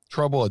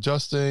trouble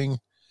adjusting?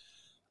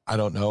 I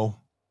don't know,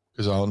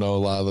 because I don't know a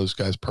lot of those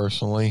guys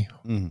personally.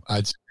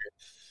 I'd say,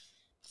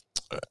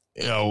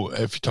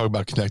 if you talk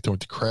about connecting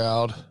with the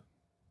crowd,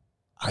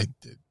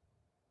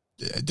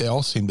 they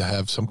all seem to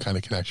have some kind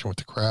of connection with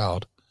the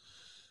crowd.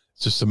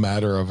 It's just a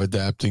matter of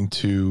adapting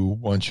to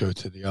one show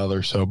to the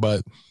other. So,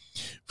 but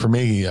for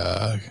me,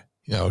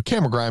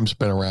 Cameron Grimes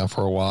been around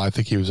for a while. I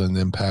think he was in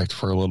Impact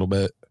for a little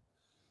bit.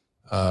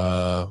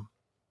 But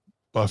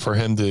for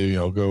him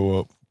to,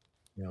 go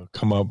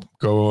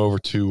over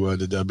to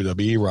the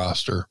WWE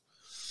roster,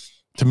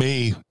 to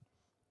me,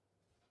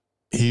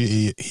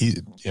 he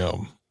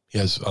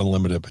has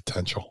unlimited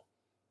potential.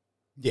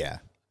 Yeah.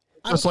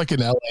 Just like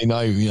in LA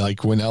Knight,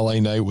 like when LA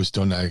Knight was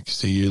doing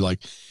NXT,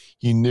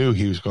 you knew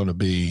he was going to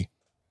be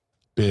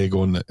big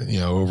on the,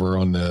 over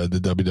on the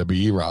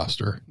WWE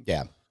roster.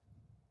 Yeah.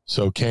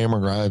 So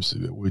Cameron Grimes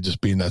would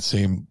just be in that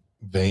same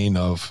vein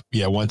of,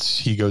 once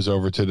he goes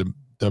over to the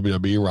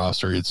WWE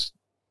roster,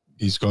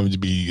 he's going to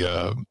be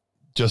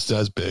just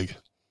as big.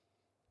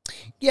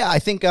 Yeah, I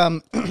think,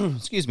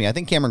 excuse me, I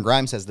think Cameron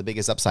Grimes has the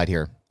biggest upside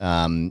here.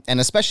 And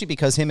especially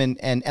because him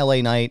and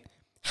LA Knight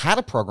had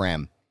a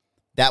program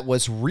that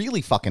was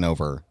really fucking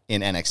over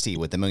in NXT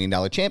with the $1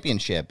 Million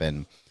Championship.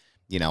 And,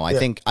 I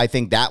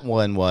think that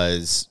one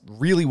was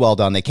really well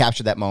done. They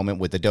captured that moment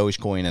with the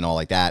Dogecoin and all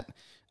like that.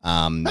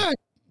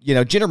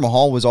 Jinder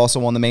Mahal was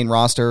also on the main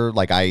roster.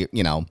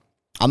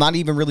 I'm not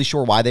even really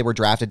sure why they were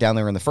drafted down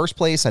there in the first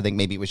place. I think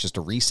maybe it was just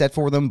a reset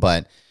for them,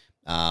 but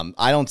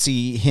I don't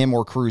see him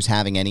or Cruz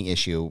having any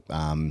issue.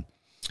 I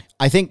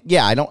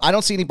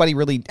don't see anybody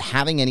really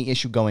having any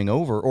issue going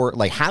over or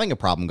having a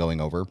problem going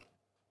over.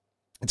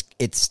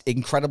 It's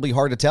incredibly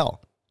hard to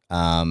tell.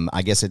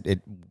 I guess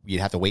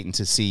you'd have to wait and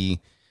to see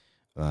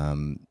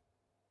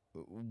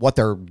what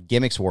their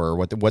gimmicks were,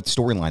 what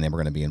storyline they were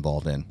going to be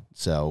involved in.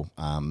 So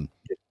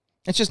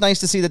it's just nice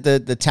to see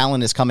that the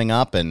talent is coming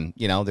up, and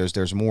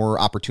there's more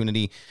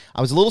opportunity.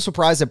 I was a little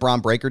surprised that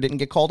Braun Breaker didn't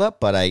get called up,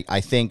 but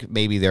I think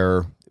maybe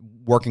they're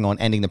working on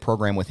ending the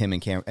program with him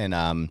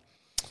and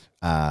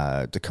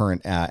the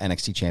current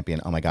NXT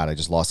champion. Oh my God, I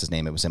just lost his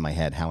name. It was in my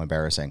head. How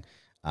embarrassing.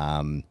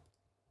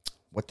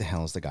 What the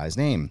hell is the guy's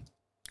name?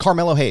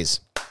 Carmelo Hayes.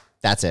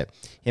 That's it.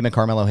 Him and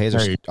Carmelo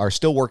Hayes are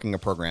still working a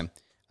program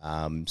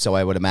So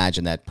I would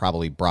imagine that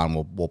probably Braun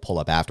will pull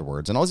up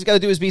afterwards. And all he's got to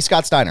do is be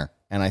Scott Steiner.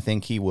 And I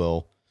think he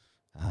will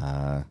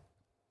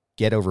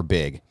get over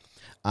big.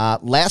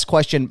 Last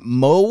question.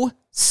 Mo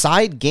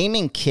Side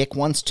Gaming Kick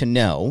wants to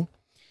know,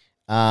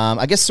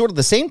 I guess sort of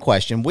the same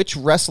question, which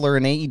wrestler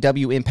in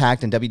AEW,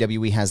 Impact, and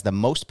WWE has the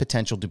most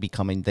potential to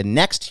becoming the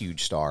next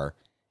huge star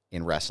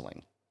in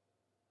wrestling,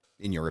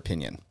 in your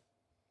opinion?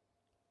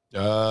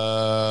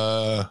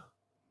 I'll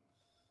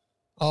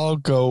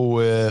go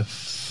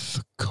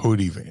with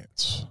Cody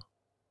Vance.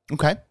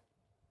 Okay.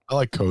 I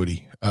like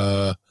Cody.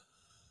 A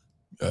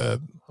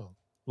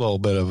little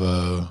bit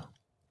of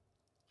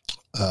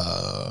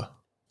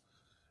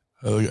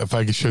if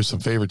I could show some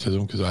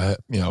favoritism, because I,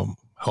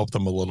 helped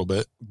him a little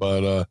bit,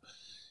 but,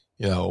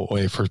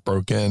 when he first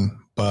broke in,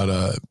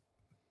 but,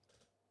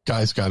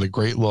 guy's got a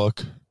great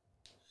look.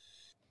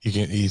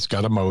 He's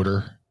got a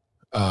motor.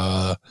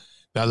 Now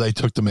they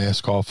took the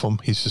mask off him,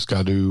 he's just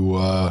got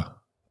to,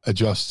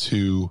 adjust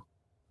to,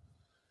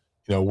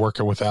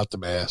 working without the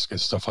mask and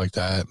stuff like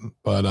that.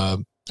 But, I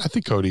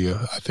think Cody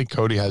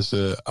has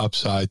the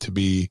upside to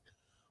be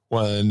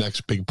one of the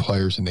next big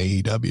players in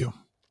AEW.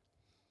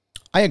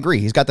 I agree.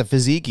 He's got the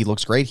physique. He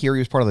looks great here. He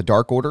was part of the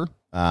Dark Order.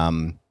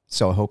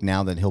 So I hope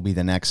now that he'll be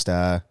the next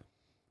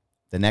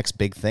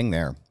big thing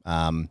there.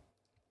 No,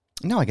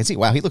 I can see.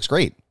 Wow, he looks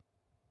great.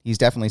 He's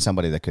definitely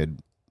somebody that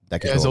could.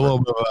 He has a little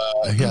bit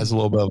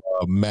of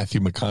a Matthew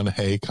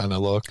McConaughey kind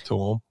of look to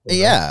him.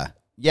 Yeah,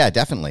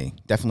 definitely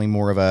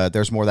more of a.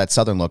 There's more of that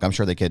Southern look. I'm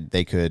sure they could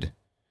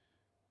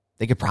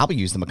probably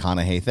use the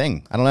McConaughey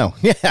thing. I don't know.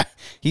 Yeah,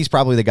 he's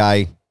probably the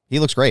guy. He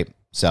looks great.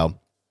 So.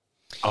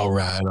 All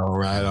right.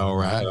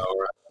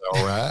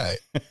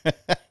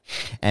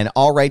 And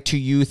all right to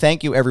you.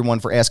 Thank you,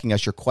 everyone, for asking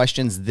us your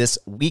questions this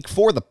week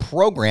for the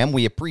program.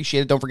 We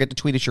appreciate it. Don't forget to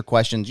tweet us your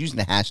questions using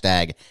the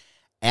hashtag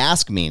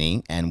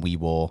AskMeanie, and we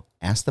will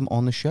ask them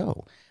on the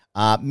show.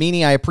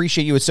 Meanie, I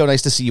appreciate you. It's so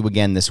nice to see you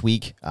again this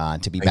week,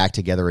 to be back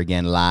together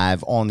again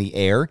live on the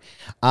air.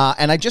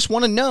 And I just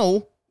want to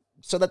know,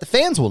 so that the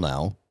fans will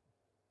know,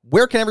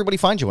 where can everybody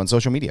find you on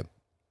social media?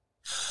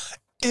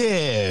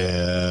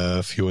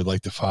 If you would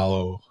like to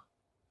follow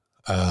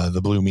the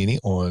Blue Meanie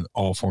on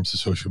all forms of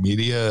social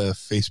media,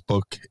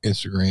 Facebook,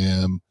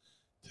 Instagram,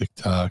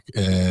 TikTok,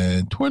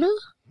 and Twitter,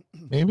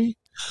 maybe,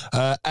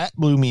 at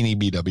Blue Meanie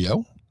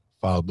BWO.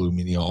 Follow Blue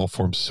Meanie on all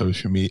forms of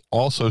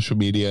social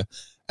media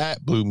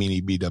at Blue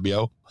Meanie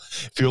BWO.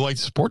 If you would like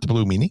to support the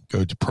Blue Meanie,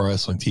 go to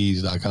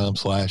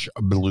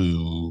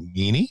ProWrestlingTees.com/Blue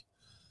Meanie.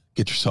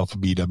 Get yourself a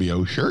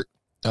BWO shirt.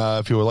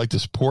 If you would like to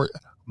support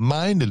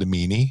Mind of the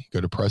Meanie, go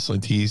to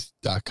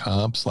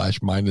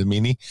ProWrestlingTees.com/Mind of the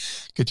Meanie.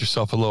 Get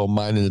yourself a little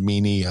Mind of the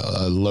Meanie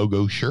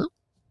logo shirt.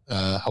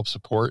 Help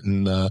support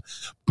and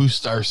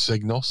boost our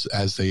signals,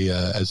 as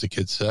the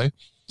kids say.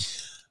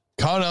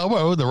 Colin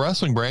Elbow, the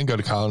wrestling brand, go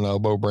to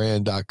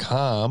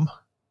ColinElbowBrand.com.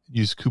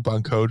 Use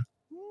coupon code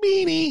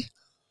Meanie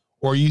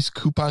or use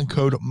coupon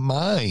code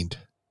MIND.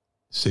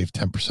 Save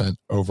 10%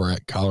 over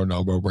at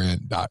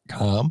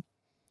ColinElbowBrand.com.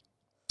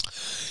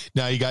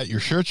 Now you got your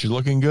shirts. You're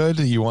looking good.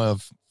 You want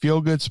to feel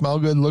good, smell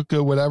good, look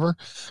good, whatever.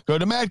 Go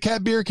to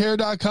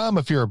MadCatBeardCare.com.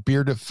 If you're a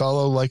bearded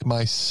fellow like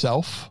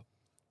myself,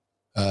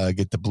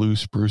 get the Blue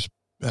Spruce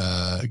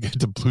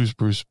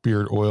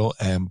beard oil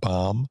and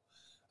balm.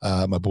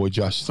 My boy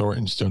Josh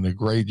Thornton's doing a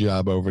great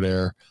job over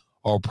there.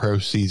 All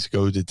proceeds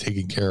go to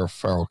taking care of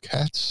feral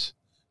cats.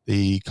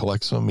 He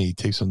collects them. He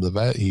takes them to the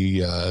vet.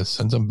 He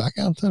sends them back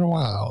out to the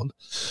wild.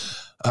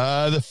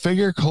 The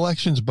Figure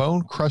Collections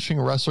Bone Crushing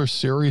Wrestler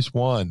Series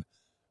 1.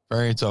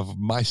 Variants of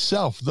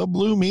myself, the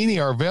Blue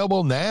Meanie, are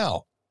available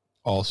now.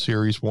 All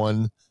Series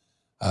 1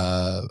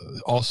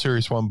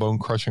 Bone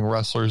Crushing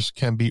Wrestlers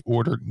can be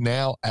ordered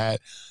now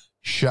at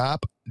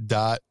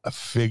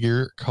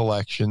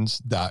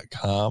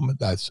shop.figurecollections.com.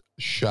 That's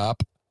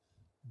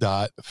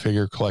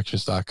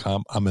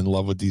shop.figurecollections.com. I'm in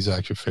love with these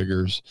action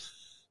figures.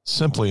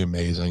 Simply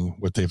amazing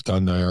what they've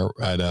done there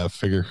at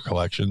Figure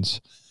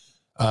Collections.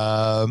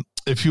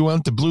 If you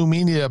want the Blue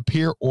Meanie to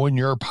appear on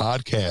your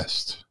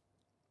podcast,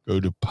 go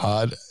to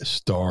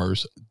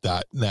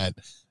podstars.net.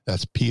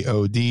 That's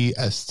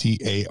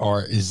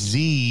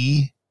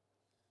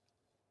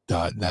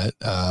PODSTARZ.net.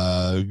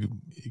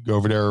 Go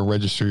over there and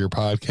register your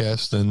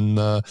podcast. And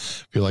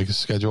if you'd like to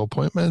schedule an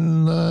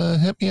appointment,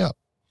 hit me up.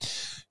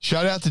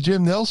 Shout out to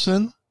Jim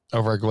Nelson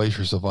over at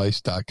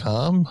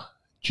glaciersofIce.com.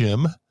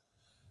 Jim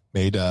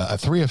made a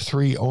 3 of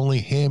 3 only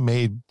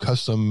handmade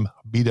custom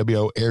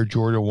BWO Air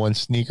Jordan 1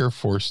 sneaker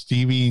for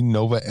Stevie,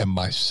 Nova, and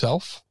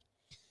myself.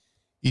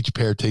 Each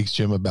pair takes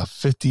Jim about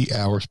 50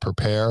 hours per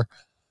pair.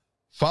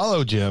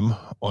 Follow Jim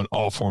on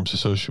all forms of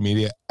social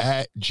media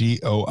at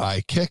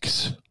GOI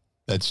Kicks.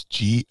 That's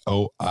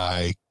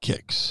GOI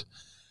Kicks.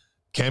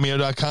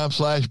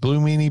 Cameo.com/Blue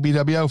Meanie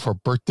BWO for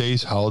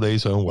birthdays,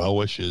 holidays, and well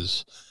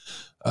wishes.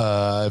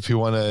 If you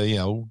want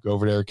to, go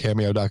over there,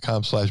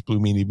 Cameo.com/Blue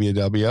Meanie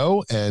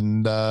BWO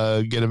and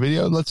get a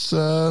video. Let's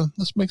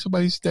make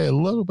somebody's day a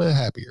little bit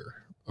happier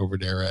over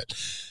there at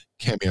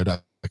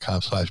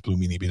Cameo.com/Blue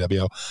Meanie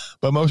BWO.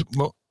 But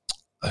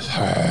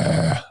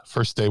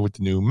First day with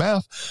the new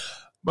mouth.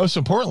 Most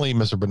importantly,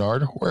 Mr.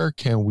 Bernard, where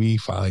can we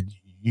find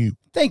you?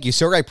 Thank you,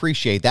 sir. I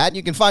appreciate that.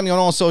 You can find me on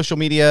all social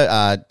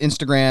media,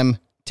 Instagram,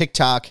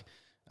 TikTok,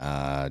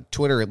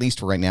 Twitter, at least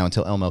for right now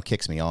until Elmo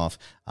kicks me off.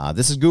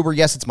 This is Goober.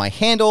 Yes, it's my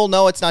handle.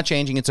 No, it's not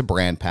changing. It's a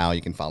brand, pal.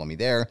 You can follow me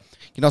there.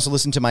 You can also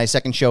listen to my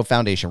second show,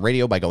 Foundation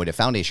Radio, by going to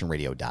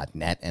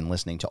foundationradio.net and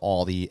listening to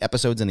all the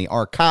episodes in the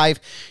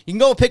archive. You can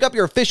go pick up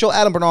your official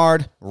Adam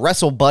Bernard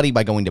Wrestle Buddy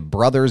by going to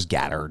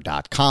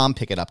brothersgatter.com.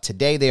 Pick it up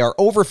today. They are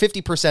over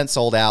 50%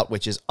 sold out,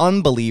 which is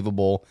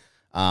unbelievable.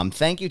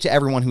 Thank you to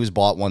everyone who's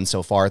bought one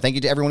so far. Thank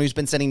you to everyone who's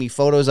been sending me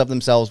photos of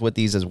themselves with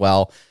these as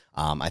well.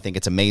 I think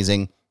it's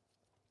amazing.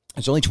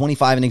 There's only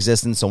 25 in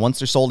existence, so once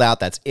they're sold out,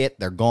 that's it.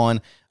 They're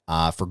gone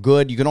for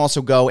good. You can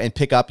also go and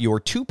pick up your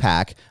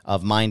 2-pack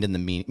of Mind of the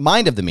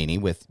Meanie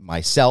with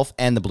myself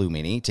and the Blue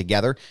Meanie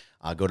together.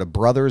 Go to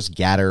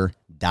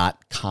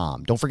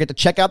brothersgatter.com. Don't forget to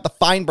check out the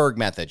Feinberg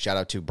method. Shout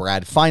out to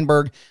Brad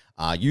Feinberg.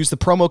 Use the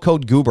promo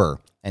code Goober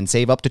and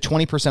save up to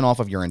 20% off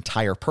of your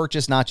entire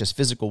purchase, not just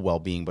physical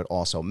well-being, but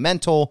also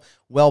mental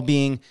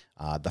well-being.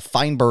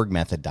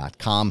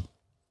 TheFeinbergMethod.com.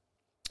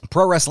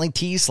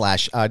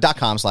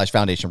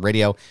 ProWrestlingTees.com/Foundation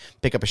Radio.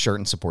 Pick up a shirt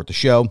and support the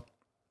show.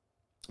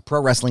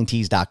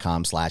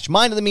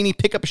 ProWrestlingTees.com/Mind of the Meanie.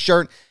 Pick up a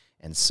shirt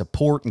and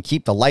support and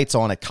keep the lights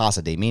on at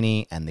Casa de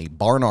Meanie and the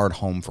Barnard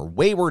Home for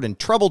Wayward and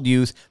Troubled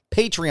Youth.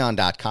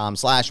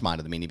 Patreon.com/Mind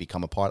of the Meanie.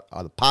 Become a part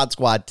of the Pod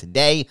Squad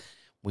today.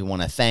 We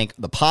want to thank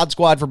the Pod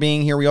Squad for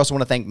being here. We also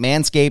want to thank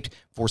Manscaped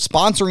for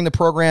sponsoring the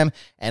program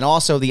and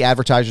also the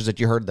advertisers that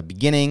you heard at the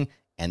beginning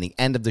and the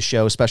end of the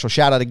show. Special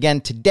shout out again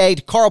today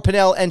to Carl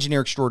Pinnell, engineer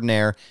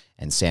extraordinaire,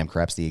 and Sam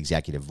Krebs, the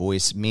executive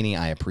voice. Meanie,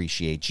 I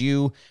appreciate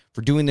you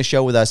for doing the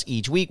show with us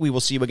each week. We will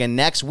see you again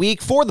next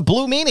week for the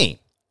Blue Meanie.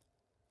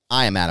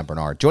 I am Adam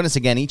Bernard. Join us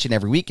again each and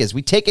every week as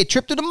we take a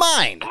trip to the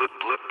mind.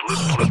 Blue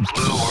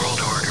World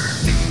Order.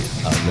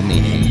 Of the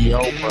Meanie.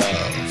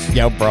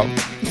 Yo, bro.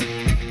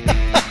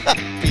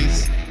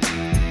 Peace.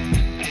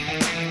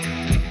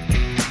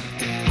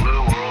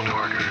 Blue World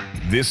Order.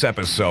 This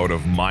episode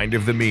of Mind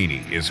of the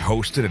Meanie is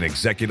hosted and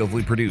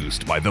executively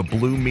produced by the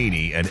Blue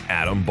Meanie and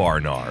Adam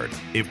Barnard.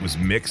 It was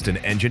mixed and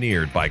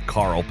engineered by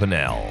Carl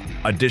Pinnell.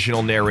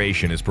 Additional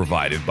narration is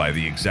provided by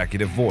the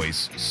executive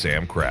voice,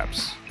 Sam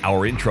Krebs.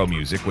 Our intro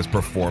music was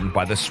performed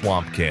by the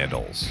Swamp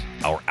Candles.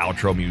 Our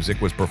outro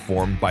music was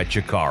performed by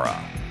Chikara.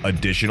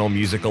 Additional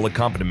musical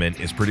accompaniment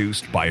is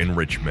produced by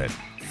Enrichment.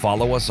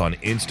 Follow us on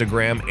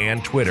Instagram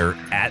and Twitter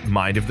at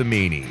Mind of the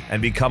Meanie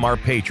and become our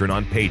patron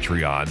on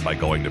Patreon by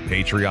going to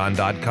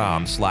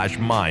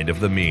patreon.com/Mind of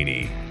the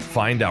Meanie.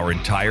 Find our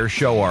entire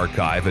show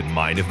archive at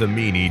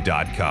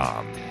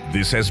mindofthemeanie.com.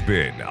 This has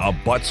been a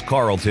Butts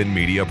Carlton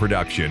media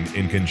production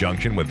in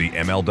conjunction with the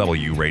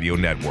MLW Radio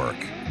Network.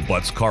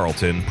 Butts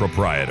Carlton,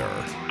 proprietor.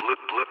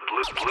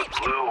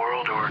 Blue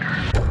World Order.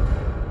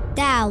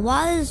 Dad,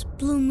 why is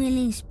Blue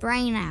Meanie's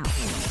brain out?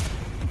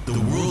 The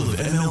world of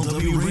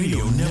MLW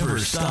Radio never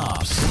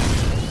stops.